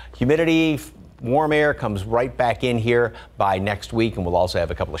morning. Humidity, warm air comes right back in here by next week, and we'll also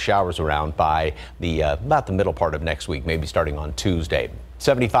have a couple of showers around by the about the middle part of next week, maybe starting on Tuesday.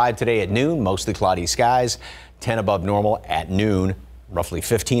 75 today at noon, mostly cloudy skies, 10 above normal at noon, roughly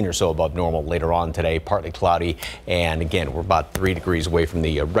 15 or so above normal later on today, partly cloudy, and again, we're about 3 degrees away from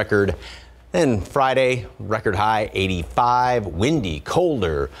the record. Then Friday, record high 85, windy,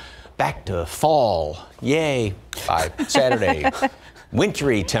 colder, back to fall, yay, by Saturday.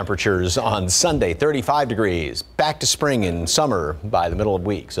 Wintry temperatures on Sunday, 35 degrees. Back to spring and summer by the middle of the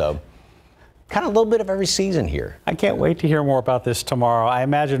week. So kind of a little bit of every season here. I can't wait to hear more about this tomorrow. I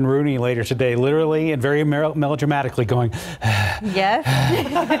imagine Rooney later today, literally and very melodramatically going, yes.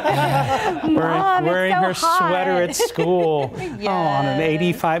 wearing her sweater at school. Yes. Oh, on an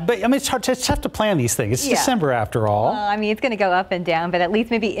 85. But I mean, it's tough to plan these things. It's December after all. I mean, it's going to go up and down, but at least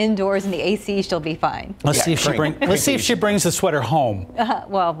maybe indoors in the AC, she'll be fine. Let's see if she brings the sweater home.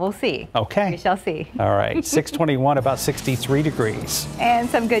 Well, we'll see. Okay. We shall see. All right. 621, about 63 degrees. And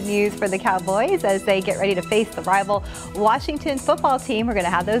some good news for the Cowboys as they get ready to face the rival Washington football team. We're going to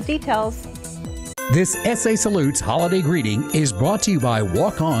have those details. This SA Salutes holiday greeting is brought to you by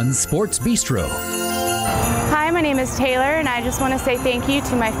Walk On Sports Bistro. Hi, my name is Taylor, and I just want to say thank you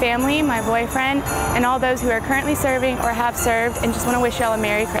to my family, my boyfriend, and all those who are currently serving or have served, and just want to wish y'all a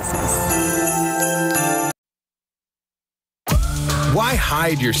Merry Christmas. Why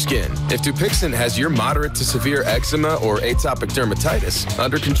hide your skin if Dupixent has your moderate to severe eczema or atopic dermatitis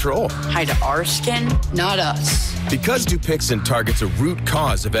under control? Hide our skin, not us. Because Dupixent targets a root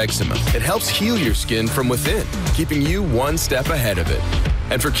cause of eczema, it helps heal your skin from within, keeping you one step ahead of it.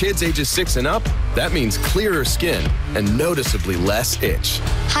 And for kids ages 6 and up, that means clearer skin and noticeably less itch.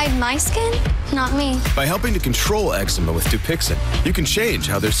 Hide my skin? Not me. By helping to control eczema with Dupixent, you can change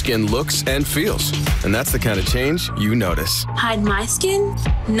how their skin looks and feels. And that's the kind of change you notice. Hide my skin?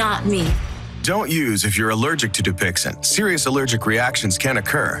 Not me. Don't use if you're allergic to Dupixent. Serious allergic reactions can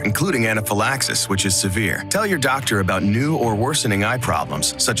occur, including anaphylaxis, which is severe. Tell your doctor about new or worsening eye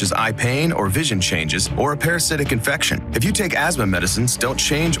problems, such as eye pain or vision changes, or a parasitic infection. If you take asthma medicines, don't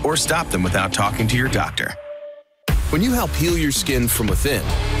change or stop them without talking to your doctor. When you help heal your skin from within,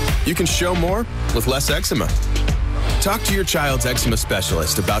 you can show more with less eczema. Talk to your child's eczema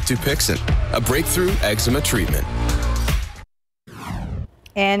specialist about Dupixent, a breakthrough eczema treatment.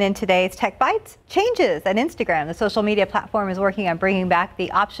 And in today's Tech Bites, changes at Instagram. The social media platform is working on bringing back the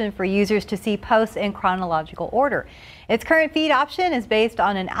option for users to see posts in chronological order. Its current feed option is based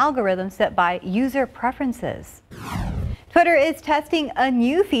on an algorithm set by user preferences. Twitter is testing a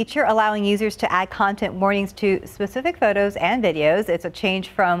new feature allowing users to add content warnings to specific photos and videos. It's a change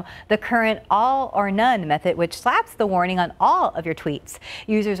from the current all or none method, which slaps the warning on all of your tweets.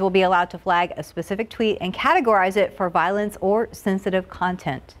 Users will be allowed to flag a specific tweet and categorize it for violence or sensitive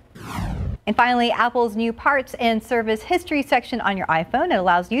content. And finally, Apple's new parts and service history section on your iPhone. It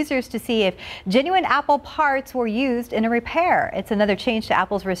allows users to see if genuine Apple parts were used in a repair. It's another change to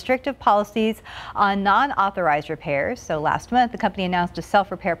Apple's restrictive policies on non-authorized repairs. So last month, the company announced a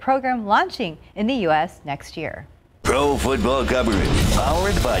self-repair program launching in the U.S. next year. Pro football coverage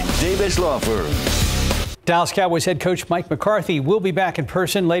powered by Davis Law Firm. Dallas Cowboys head coach Mike McCarthy will be back in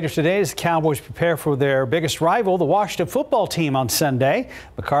person later today as the Cowboys prepare for their biggest rival, the Washington football team, on Sunday.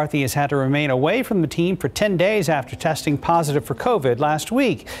 McCarthy has had to remain away from the team for 10 days after testing positive for COVID last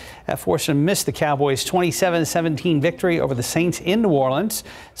week. That forced him to miss the Cowboys' 27-17 victory over the Saints in New Orleans.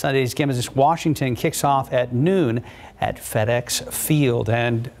 Sunday's game against Washington kicks off at noon at FedEx Field.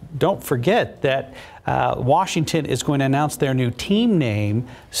 And don't forget that Washington is going to announce their new team name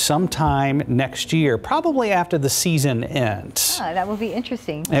sometime next year, probably after the season ends. That will be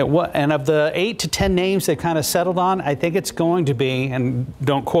interesting. And of the 8 to 10 names they kind of settled on, I think it's going to be, and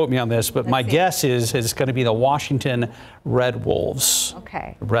don't quote me on this, but my guess is it's going to be the Washington Red Wolves.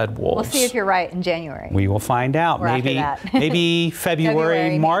 Okay. Red Wolves. We'll see if you're right in January. We will find out. Or maybe maybe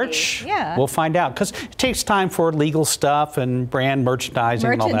February, March. Maybe. Yeah. We'll find out because it takes time for legal stuff and brand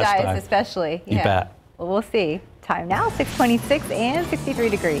merchandising and all that stuff. Merchandise especially. You bet. Well, we'll see. Time now, 6:26 and 63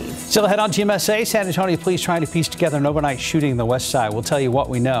 degrees. Still ahead on GMSA, San Antonio police trying to piece together an overnight shooting in the west side. We'll tell you what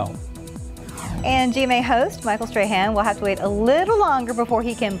we know. And GMA host Michael Strahan will have to wait a little longer before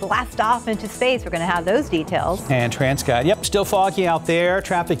he can blast off into space. We're going to have those details. And TransGuide. Yep, still foggy out there.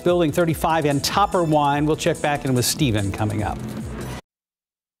 Traffic building 35 and Topper Wine. We'll check back in with Steven coming up.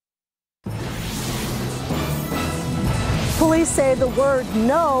 Police say the word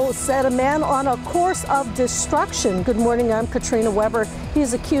no set a man on a course of destruction. Good morning, I'm Katrina Weber.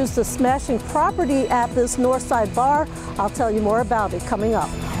 He's accused of smashing property at this Northside bar. I'll tell you more about it coming up.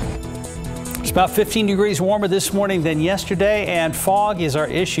 It's about 15 degrees warmer this morning than yesterday, and fog is our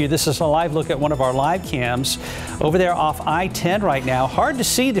issue. This is a live look at one of our live cams over there off I-10 right now. Hard to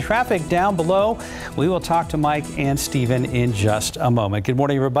see the traffic down below. We will talk to Mike and Steven in just a moment. Good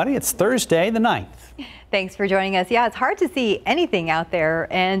morning, everybody. It's Thursday the 9th. Thanks for joining us. Yeah, it's hard to see anything out there.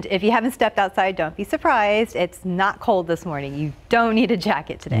 And if you haven't stepped outside, don't be surprised. It's not cold this morning. You don't need a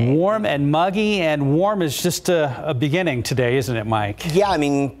jacket today. Warm and muggy, and warm is just a beginning today, isn't it, Mike? Yeah, I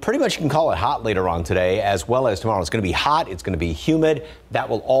mean, pretty much you can call it hot later on today as well as tomorrow. It's going to be hot. It's going to be humid. That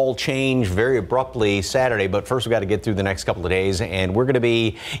will all change very abruptly Saturday. But first, we've got to get through the next couple of days. And we're going to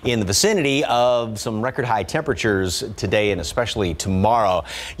be in the vicinity of some record high temperatures today and especially tomorrow.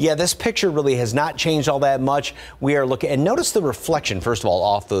 Yeah, this picture really has not changed all that much. We are looking, and notice the reflection, first of all,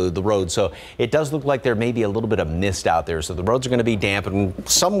 off the road. So it does look like there may be a little bit of mist out there. So the roads are going to be damp, and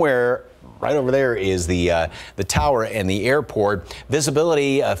somewhere Right over there is the tower and the airport.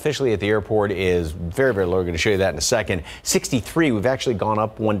 Visibility officially at the airport is very, very low. We're going to show you that in a second. 63. We've actually gone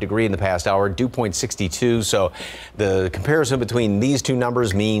up 1 degree in the past hour. Dew point 62. So the comparison between these two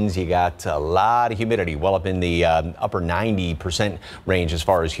numbers means you got a lot of humidity, well up in the upper 90% range as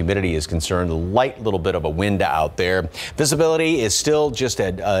far as humidity is concerned. A light little bit of a wind out there. Visibility is still just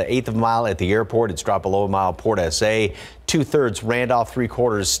at 1/8 of a mile at the airport. It's dropped below a mile Port SA. 2/3 Randolph,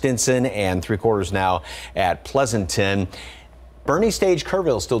 3/4 Stinson, and 3/4 now at Pleasanton. Bernie Stage,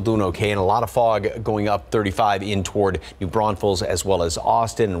 Kerrville still doing okay, and a lot of fog going up 35 in toward New Braunfels as well as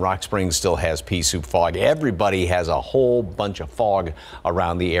Austin, and Rock Springs still has pea soup fog. Everybody has a whole bunch of fog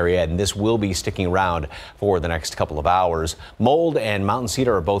around the area, and this will be sticking around for the next couple of hours. Mold and Mountain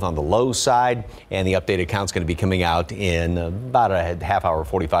Cedar are both on the low side, and the updated count's going to be coming out in about a half hour,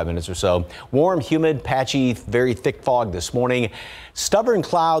 45 minutes or so. Warm, humid, patchy, very thick fog this morning. Stubborn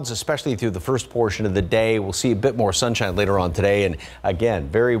clouds, especially through the first portion of the day. We'll see a bit more sunshine later on today. And again,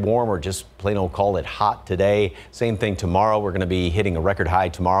 very warm, or just plain old call it hot today. Same thing tomorrow. We're going to be hitting a record high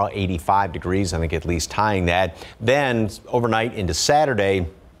tomorrow, 85 degrees, I think at least tying that. Then overnight into Saturday,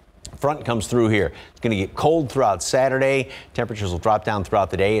 front comes through here. It's going to get cold throughout Saturday. Temperatures will drop down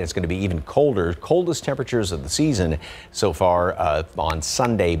throughout the day, and it's going to be even colder. Coldest temperatures of the season so far on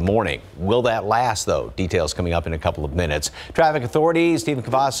Sunday morning. Will that last, though? Details coming up in a couple of minutes. Traffic authorities, Stephen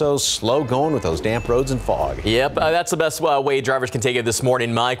Cavazos, slow going with those damp roads and fog. Yep, that's the best way drivers can take it this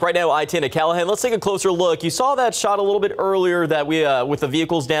morning, Mike. Right now, I-10 at Callahan. Let's take a closer look. You saw that shot a little bit earlier that we with the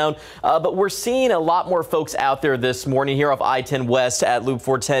vehicles down, but we're seeing a lot more folks out there this morning here off I-10 West at Loop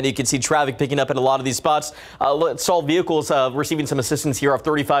 410. You can see traffic picking up in a lot of these spots. Saw vehicles receiving some assistance here off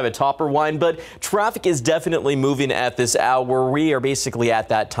 35 at Topperwine, but traffic is definitely moving at this hour. We are basically at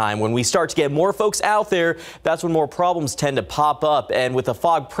that time. When we start to get more folks out there, that's when more problems tend to pop up. And with the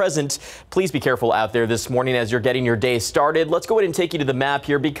fog present, please be careful out there this morning as you're getting your day started. Let's go ahead and take you to the map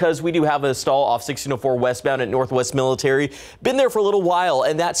here, because we do have a stall off 1604 westbound at Northwest Military. Been there for a little while,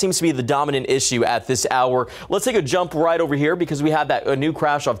 and that seems to be the dominant issue at this hour. Let's take a jump right over here, because we have a new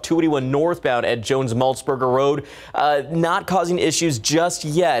crash off 281 northbound at Jones-Maltzberger Road. Not causing issues just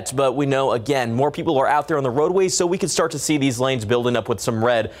yet, but we know, again, more people are out there on the roadways, so we can start to see these lanes building up with some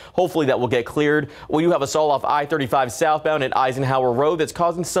red. Hopefully that will get cleared. We do have a stall off I-35 southbound at Eisenhower Road that's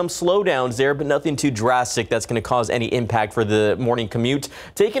causing some slowdowns there, but nothing too drastic that's going to cause any impact for the morning commute.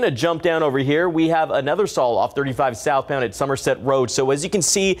 Taking a jump down over here, we have another stall off 35 southbound at Somerset Road. So as you can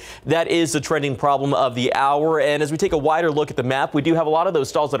see, that is the trending problem of the hour. And as we take a wider look at the map, we do have a lot of those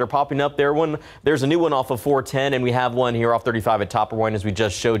stalls that are popping up there. There's a new one off of 410, and we have one here off 35 at Topperwine, as we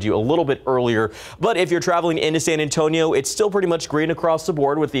just showed you a little bit earlier. But if you're traveling into San Antonio, it's still pretty much green across the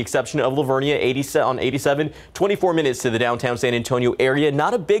board, with the exception of Livonia on 87. 24 minutes to the downtown San Antonio area.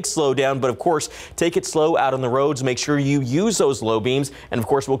 Not a big slowdown, but of course, take it slow out on the roads. Make sure you use those low beams. And of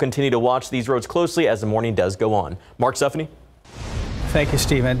course, we'll continue to watch these roads closely as the morning does go on. Mark, Stephanie. Thank you,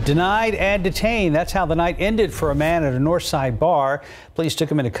 Stephen. Denied and detained. That's how the night ended for a man at a Northside bar. Police took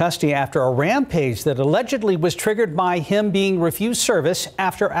him into custody after a rampage that allegedly was triggered by him being refused service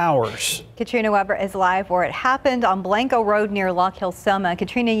after hours. Katrina Weber is live where it happened on Blanco Road near Lock Hill, Selma.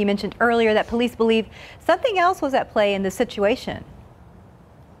 Katrina, you mentioned earlier that police believe something else was at play in this situation.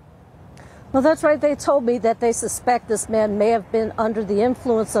 Well, that's right. They told me that they suspect this man may have been under the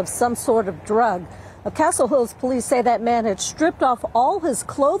influence of some sort of drug. Castle Hills police say that man had stripped off all his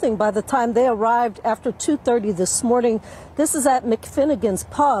clothing by the time they arrived after 2:30 this morning. This is at McFinnigan's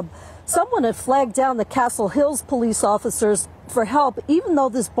Pub. Someone had flagged down the Castle Hills police officers for help, even though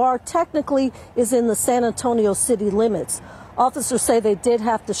this bar technically is in the San Antonio city limits. Officers say they did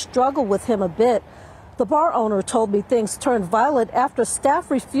have to struggle with him a bit. The bar owner told me things turned violent after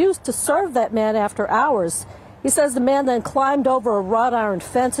staff refused to serve that man after hours. He says the man then climbed over a wrought iron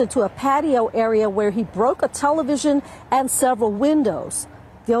fence into a patio area where he broke a television and several windows.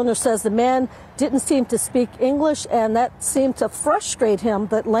 The owner says the man didn't seem to speak English, and that seemed to frustrate him,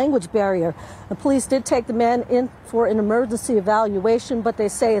 that language barrier. The police did take the man in for an emergency evaluation, but they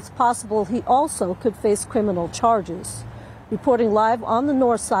say it's possible he also could face criminal charges. Reporting live on the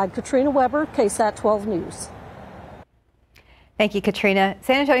north side, Katrina Weber, KSAT 12 News. Thank you, Katrina.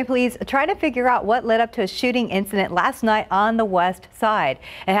 San Antonio police trying to figure out what led up to a shooting incident last night on the west side.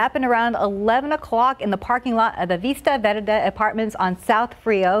 It happened around 11 o'clock in the parking lot of the Vista Verde Apartments on South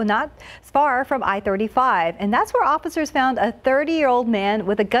Frio, not far from I-35. And that's where officers found a 30-year-old man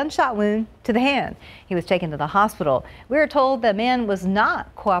with a gunshot wound to the hand. He was taken to the hospital. We were told the man was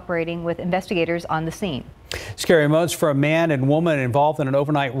not cooperating with investigators on the scene. Scary moments for a man and woman involved in an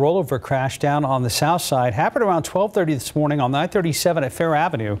overnight rollover crash down on the south side. Happened around 12:30 this morning on I-37 at Fair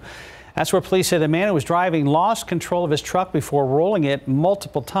Avenue. That's where police say the man who was driving lost control of his truck before rolling it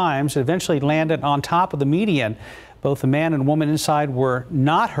multiple times. It eventually landed on top of the median. Both the man and woman inside were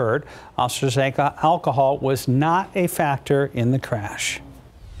not hurt. Officers say alcohol was not a factor in the crash.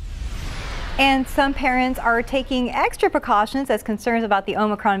 And some parents are taking extra precautions as concerns about the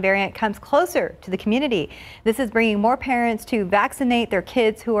Omicron variant comes closer to the community. This is bringing more parents to vaccinate their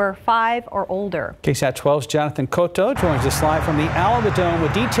kids who are 5 or older. KSAT 12's Jonathan Cotto joins us live from the Alamodome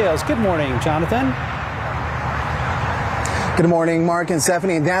with details. Good morning, Jonathan. Good morning, Mark and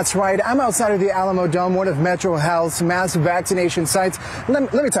Stephanie. That's right. I'm outside of the Alamodome, one of Metro Health's mass vaccination sites.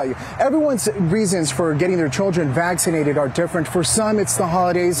 Let me tell you, everyone's reasons for getting their children vaccinated are different. For some, it's the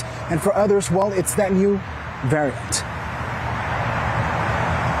holidays, and for others, well, it's that new variant.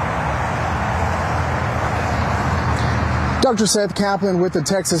 Dr. Seth Kaplan with the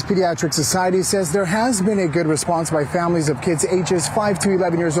Texas Pediatric Society says there has been a good response by families of kids ages 5 to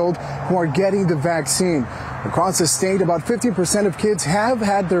 11 years old who are getting the vaccine. Across the state, about 50% of kids have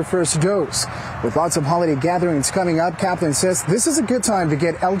had their first dose. With lots of holiday gatherings coming up, Kaplan says this is a good time to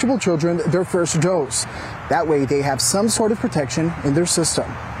get eligible children their first dose. That way they have some sort of protection in their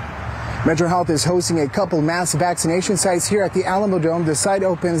system. Metro Health is hosting a couple mass vaccination sites here at the Alamodome. The site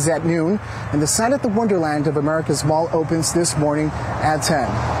opens at noon, and the site at the Wonderland of America's Mall opens this morning at 10.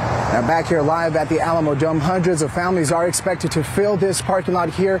 Now back here live at the Alamodome, hundreds of families are expected to fill this parking lot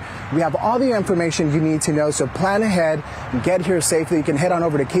here. We have all the information you need to know, so plan ahead and get here safely. You can head on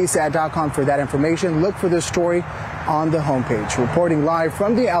over to KSAT.com for that information. Look for this story on the homepage. Reporting live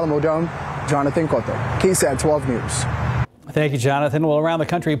from the Alamodome, Jonathan Cotto, KSAT 12 News. Thank you, Jonathan. Well, around the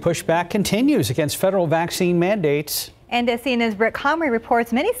country, pushback continues against federal vaccine mandates. And as CNN's Britt Comrie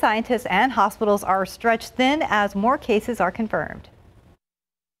reports, many scientists and hospitals are stretched thin as more cases are confirmed.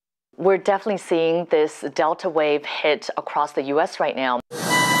 We're definitely seeing this Delta wave hit across the U.S. right now.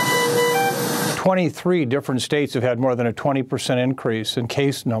 23 different states have had more than a 20% increase in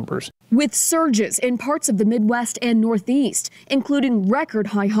case numbers. With surges in parts of the Midwest and Northeast, including record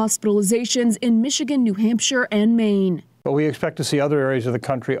high hospitalizations in Michigan, New Hampshire, and Maine. But we expect to see other areas of the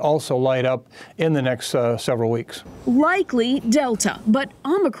country also light up in the next several weeks. Likely Delta, but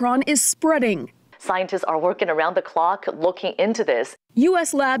Omicron is spreading. Scientists are working around the clock looking into this.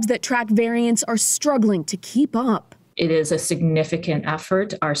 U.S. labs that track variants are struggling to keep up. It is a significant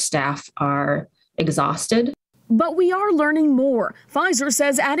effort. Our staff are exhausted. But we are learning more. Pfizer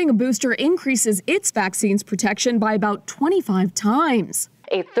says adding a booster increases its vaccine's protection by about 25 times.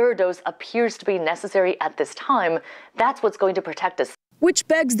 A third dose appears to be necessary at this time. That's what's going to protect us. Which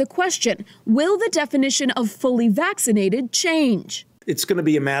begs the question, will the definition of fully vaccinated change? It's going to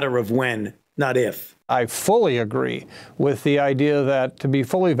be a matter of when, not if. I fully agree with the idea that to be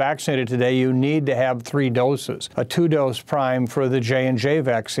fully vaccinated today, you need to have 3 doses, a 2-dose prime for the J&J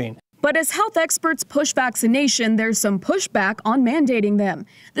vaccine. But as health experts push vaccination, there's some pushback on mandating them.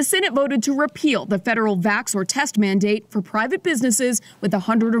 The Senate voted to repeal the federal vax or test mandate for private businesses with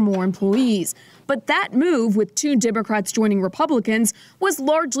 100 or more employees. But that move, with 2 Democrats joining Republicans, was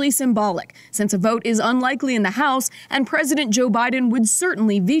largely symbolic, since a vote is unlikely in the House and President Joe Biden would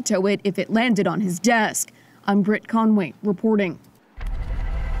certainly veto it if it landed on his desk. I'm Britt Conway reporting.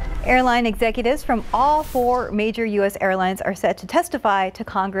 Airline executives from all 4 major U.S. airlines are set to testify to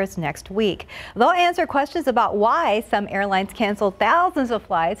Congress next week. They'll answer questions about why some airlines canceled thousands of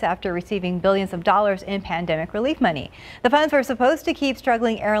flights after receiving billions of dollars in pandemic relief money. The funds were supposed to keep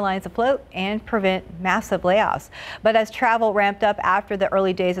struggling airlines afloat and prevent massive layoffs. But as travel ramped up after the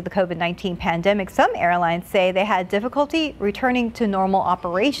early days of the COVID-19 pandemic, some airlines say they had difficulty returning to normal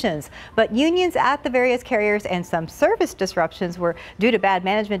operations. But unions at the various carriers and some service disruptions were due to bad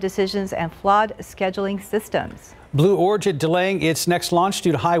management decisions and flawed scheduling systems. Blue Origin delaying its next launch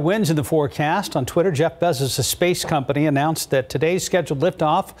due to high winds in the forecast. On Twitter, Jeff Bezos' space company announced that today's scheduled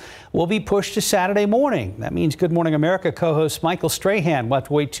liftoff will be pushed to Saturday morning. That means Good Morning America co-host Michael Strahan will have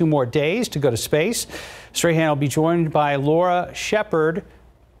to wait 2 more days to go to space. Strahan will be joined by Laura Shepard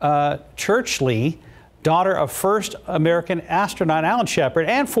Churchley, daughter of first American astronaut Alan Shepard,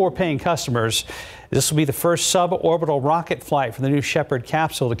 and 4 paying customers. This will be the first suborbital rocket flight for the new Shepard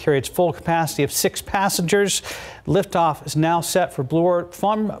capsule to carry its full capacity of 6 passengers. Liftoff is now set for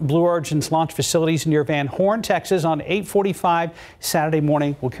from Blue Origin's launch facilities near Van Horn, Texas on 8:45 Saturday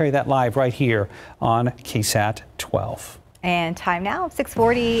morning. We'll carry that live right here on KSAT 12. And time now,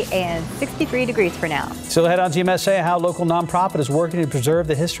 6:40 and 63 degrees for now. So head on to GMSA, how a local nonprofit is working to preserve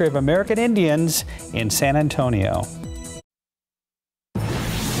the history of American Indians in San Antonio.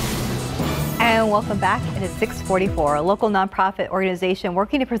 And And welcome back. It is 6:44. A local nonprofit organization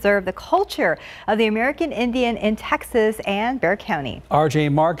working to preserve the culture of the American Indian in Texas and Bexar County. RJ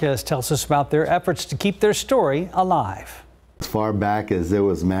Marquez tells us about their efforts to keep their story alive. As far back as there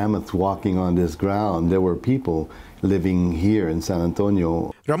was mammoths walking on this ground, there were people living here in San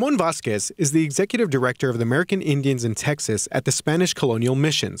Antonio. Ramon Vasquez is the executive director of the American Indians in Texas at the Spanish Colonial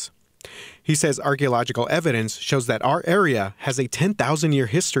Missions. He says archaeological evidence shows that our area has a 10,000-year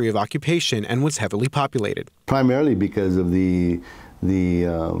history of occupation and was heavily populated. Primarily because of the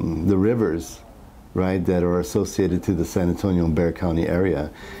rivers, right, that are associated to the San Antonio and Bexar County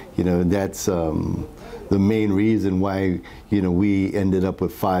area. You know, that's the main reason why, you know, we ended up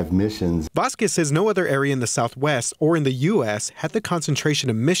with 5 missions. Vasquez says no other area in the Southwest or in the U.S. had the concentration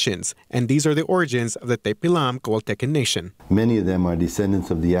of missions, and these are the origins of the Tepilam Coaltecan Nation. Many of them are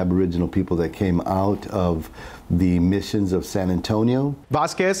descendants of the Aboriginal people that came out of the missions of San Antonio.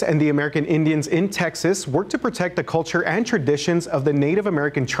 Vasquez and the American Indians in Texas work to protect the culture and traditions of the Native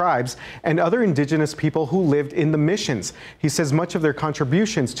American tribes and other indigenous people who lived in the missions. He says much of their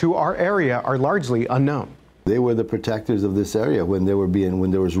contributions to our area are largely unknown. They were the protectors of this area when there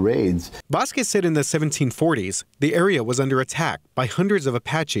was raids. Vasquez said in the 1740s, the area was under attack by hundreds of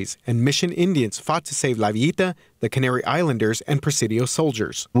Apaches, and mission Indians fought to save La Villita, the Canary Islanders, and Presidio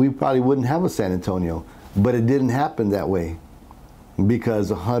soldiers. We probably wouldn't have a San Antonio, but it didn't happen that way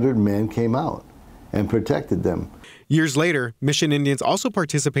because 100 men came out and protected them. Years later, mission Indians also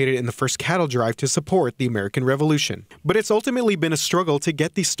participated in the first cattle drive to support the American Revolution. But it's ultimately been a struggle to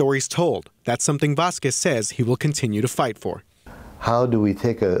get these stories told. That's something Vasquez says he will continue to fight for. How do we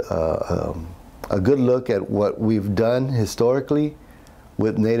take a good look at what we've done historically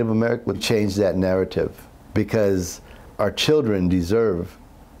with Native American, change that narrative? Because our children deserve,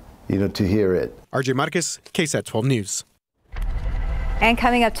 you know, to hear it. RJ Marquez, KSAT 12 News. And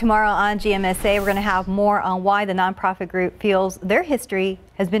coming up tomorrow on GMSA, we're going to have more on why the nonprofit group feels their history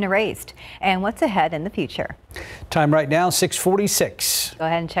has been erased and what's ahead in the future. Time right now, 6:46. Go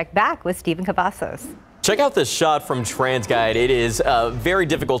ahead and check back with Stephen Cavazos. Check out this shot from TransGuide. It is very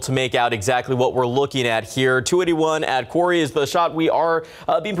difficult to make out exactly what we're looking at here. 281 at Quarry is the shot we are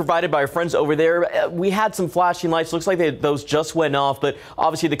being provided by our friends over there. We had some flashing lights. Looks like those just went off, but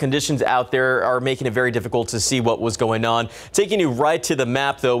obviously the conditions out there are making it very difficult to see what was going on. Taking you right to the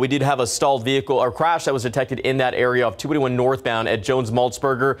map, though, we did have a stalled vehicle or crash that was detected in that area of 281 northbound at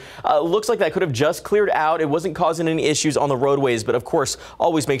Jones-Maltzberger. Looks like that could have just cleared out. It wasn't causing any issues on the roadways, but of course,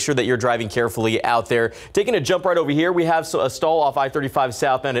 always make sure that you're driving carefully out there. Taking a jump right over here, we have a stall off I-35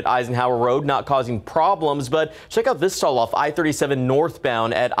 southbound at Eisenhower Road, not causing problems, but check out this stall off I-37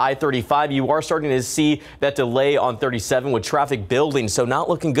 northbound at I-35. You are starting to see that delay on 37 with traffic building, so not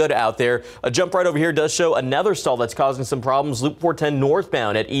looking good out there. A jump right over here does show another stall that's causing some problems, Loop 410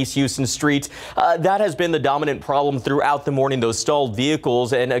 northbound at East Houston Street. That has been the dominant problem throughout the morning, those stalled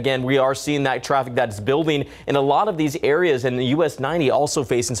vehicles, and again, we are seeing that traffic that's building in a lot of these areas, and the US 90 also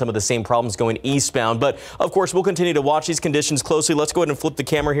facing some of the same problems going eastbound. But of course, we'll continue to watch these conditions closely. Let's go ahead and flip the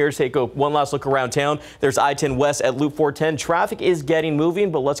camera here, take one last look around town. There's I-10 West at Loop 410. Traffic is getting moving,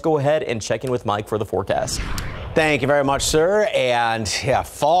 but let's go ahead and check in with Mike for the forecast. Thank you very much, sir. And yeah,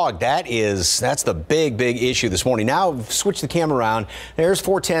 fog, that's the big issue this morning. Now switch the camera around. There's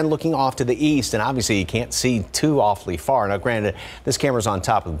 410 looking off to the east, and obviously you can't see too awfully far. Now granted, this camera's on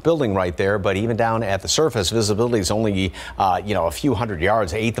top of the building right there, but even down at the surface, visibility is only a few hundred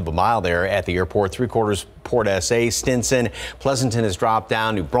yards, 1/8 of a mile there at the airport. 3/4 Port SA, Stinson, Pleasanton has dropped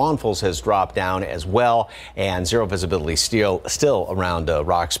down, New Braunfels has dropped down as well, and zero visibility still around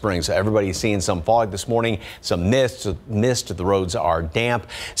Rock Springs. So everybody's seeing some fog this morning, some mist. The roads are damp.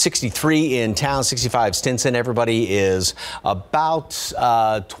 63 in town, 65 Stinson. Everybody is about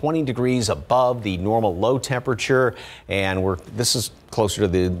 20 degrees above the normal low temperature, and this is closer to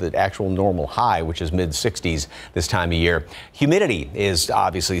the actual normal high, which is mid-60s this time of year. Humidity is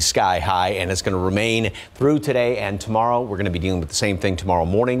obviously sky high, and it's going to remain through today and tomorrow. We're going to be dealing with the same thing tomorrow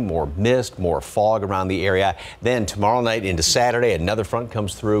morning, more mist, more fog around the area. Then tomorrow night into Saturday, another front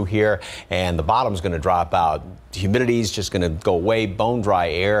comes through here, and the bottom's going to drop out. Humidity is just going to go away, bone dry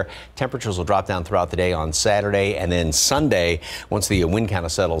air. Temperatures will drop down throughout the day on Saturday, and then Sunday, once the wind kind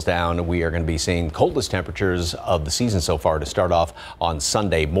of settles down, we are going to be seeing coldest temperatures of the season so far to start off on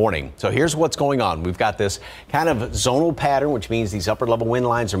Sunday morning. So here's what's going on. We've got this kind of zonal pattern, which means these upper level wind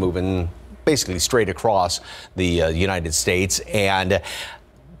lines are moving basically straight across the United States, and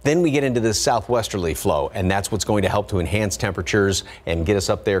then we get into this southwesterly flow, and that's what's going to help to enhance temperatures and get us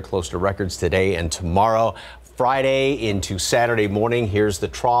up there close to records today and tomorrow. Friday into Saturday morning. Here's the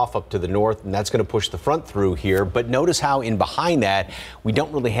trough up to the north, and that's going to push the front through here. But notice how in behind that, we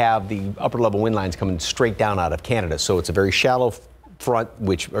don't really have the upper level wind lines coming straight down out of Canada. So it's a very shallow front,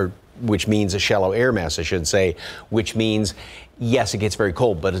 which means a shallow air mass, I should say, which means, yes, it gets very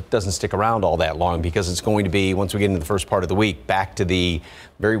cold, but it doesn't stick around all that long because it's going to be, once we get into the first part of the week, back to the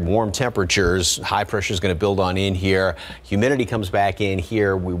very warm temperatures. High pressure is going to build on in here. Humidity comes back in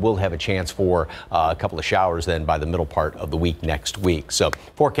here. We will have a chance for a couple of showers then by the middle part of the week next week. So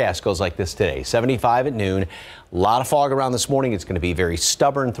forecast goes like this today. 75 at noon. A lot of fog around this morning. It's going to be very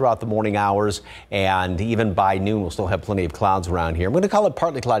stubborn throughout the morning hours, and even by noon we'll still have plenty of clouds around here. I'm going to call it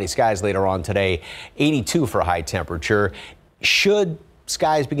partly cloudy skies later on today. 82 for a high temperature. Should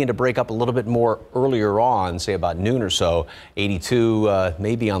skies begin to break up a little bit more earlier on, say about noon or so, 82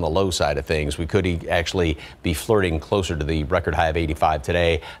 maybe on the low side of things. We could actually be flirting closer to the record high of 85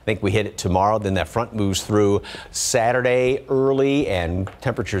 today. I think we hit it tomorrow, then that front moves through Saturday early and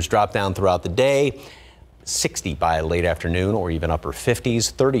temperatures drop down throughout the day. 60 by late afternoon or even upper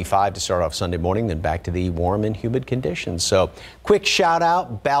 50s, 35 to start off Sunday morning, then back to the warm and humid conditions. So quick shout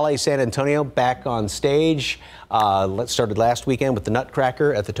out, Ballet San Antonio back on stage. Let's started last weekend with the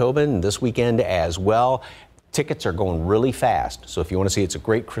Nutcracker at the Tobin, and this weekend as well. Tickets are going really fast. So if you want to see, it's a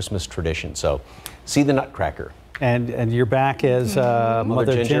great Christmas tradition. So see the Nutcracker. And you're back as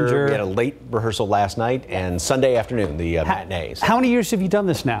Mother Ginger. We had a late rehearsal last night and Sunday afternoon, the matinees. How many years have you done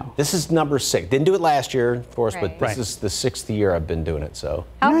this now? This is number 6. Didn't do it last year, of course, but this is the 6th year I've been doing it. So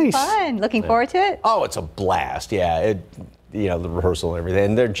how fun! Looking forward to it. Oh, it's a blast! Yeah, the rehearsal and everything.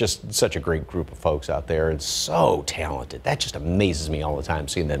 And they're just such a great group of folks out there and so talented. That just amazes me all the time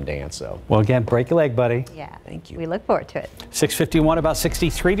seeing them dance. So well, again, break your leg, buddy. Yeah, thank you. We look forward to it. 6:51, about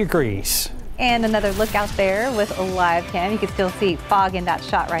 63 degrees. And another look out there with a live cam. You can still see fog in that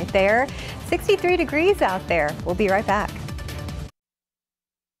shot right there. 63 degrees out there. We'll be right back.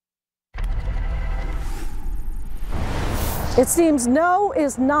 It seems no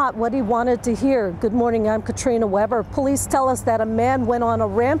is not what he wanted to hear. Good morning, I'm Katrina Weber. Police tell us that a man went on a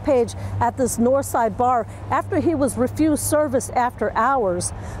rampage at this Northside bar after he was refused service after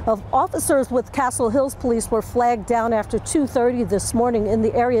hours. Officers with Castle Hills Police were flagged down after 2:30 this morning in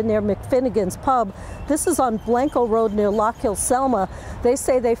the area near McFinnigan's Pub. This is on Blanco Road near Lock Hill, Selma. They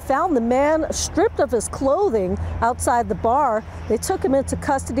say they found the man stripped of his clothing outside the bar. They took him into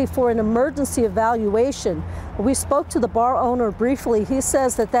custody for an emergency evaluation. We spoke to the bar owner briefly. He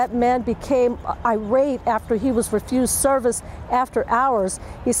says that man became irate after he was refused service after hours.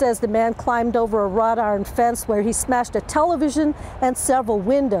 He says the man climbed over a wrought iron fence where he smashed a television and several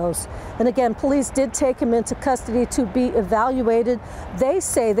windows. And again, police did take him into custody to be evaluated. They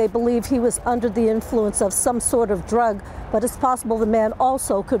say they believe he was under the influence of some sort of drug, but it's possible the man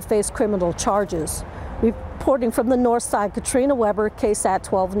also could face criminal charges. Reporting from the North Side, Katrina Weber, KSAT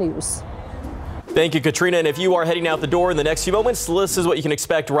 12 News. Thank you, Katrina. And if you are heading out the door in the next few moments, this is what you can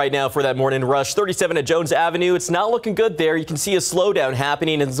expect right now for that morning rush. 37 at Jones Avenue. It's not looking good there. You can see a slowdown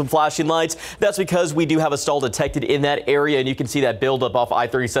happening and some flashing lights. That's because we do have a stall detected in that area, and you can see that buildup off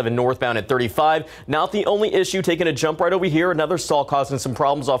I-37 northbound at 35. Not the only issue. Taking a jump right over here. Another stall causing some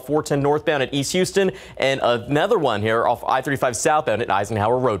problems off 410 northbound at East Houston, and another one here off I-35 southbound at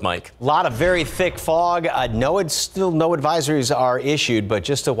Eisenhower Road, Mike. A lot of very thick fog. Still no advisories are issued, but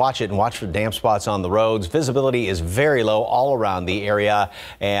just to watch it and watch for damp spots on the roads. Visibility is very low all around the area,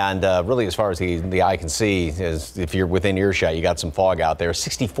 and really as far as the eye can see, is if you're within earshot, you got some fog out there.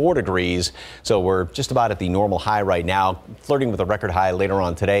 64 degrees, so we're just about at the normal high right now, flirting with a record high later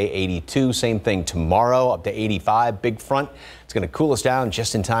on today. 82, same thing tomorrow, up to 85. Big front. It's going to cool us down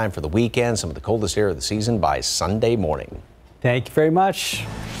just in time for the weekend. Some of the coldest air of the season by Sunday morning. Thank you very much.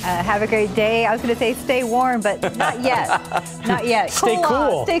 Have a great day. I was going to say stay warm, but not yet. Not yet. Stay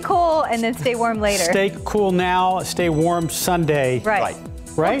cool. Stay cool and then stay warm later. Stay cool now, stay warm Sunday. Right.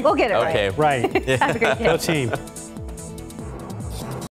 Right? We'll get it okay. right. Right. Have a great day. Go team.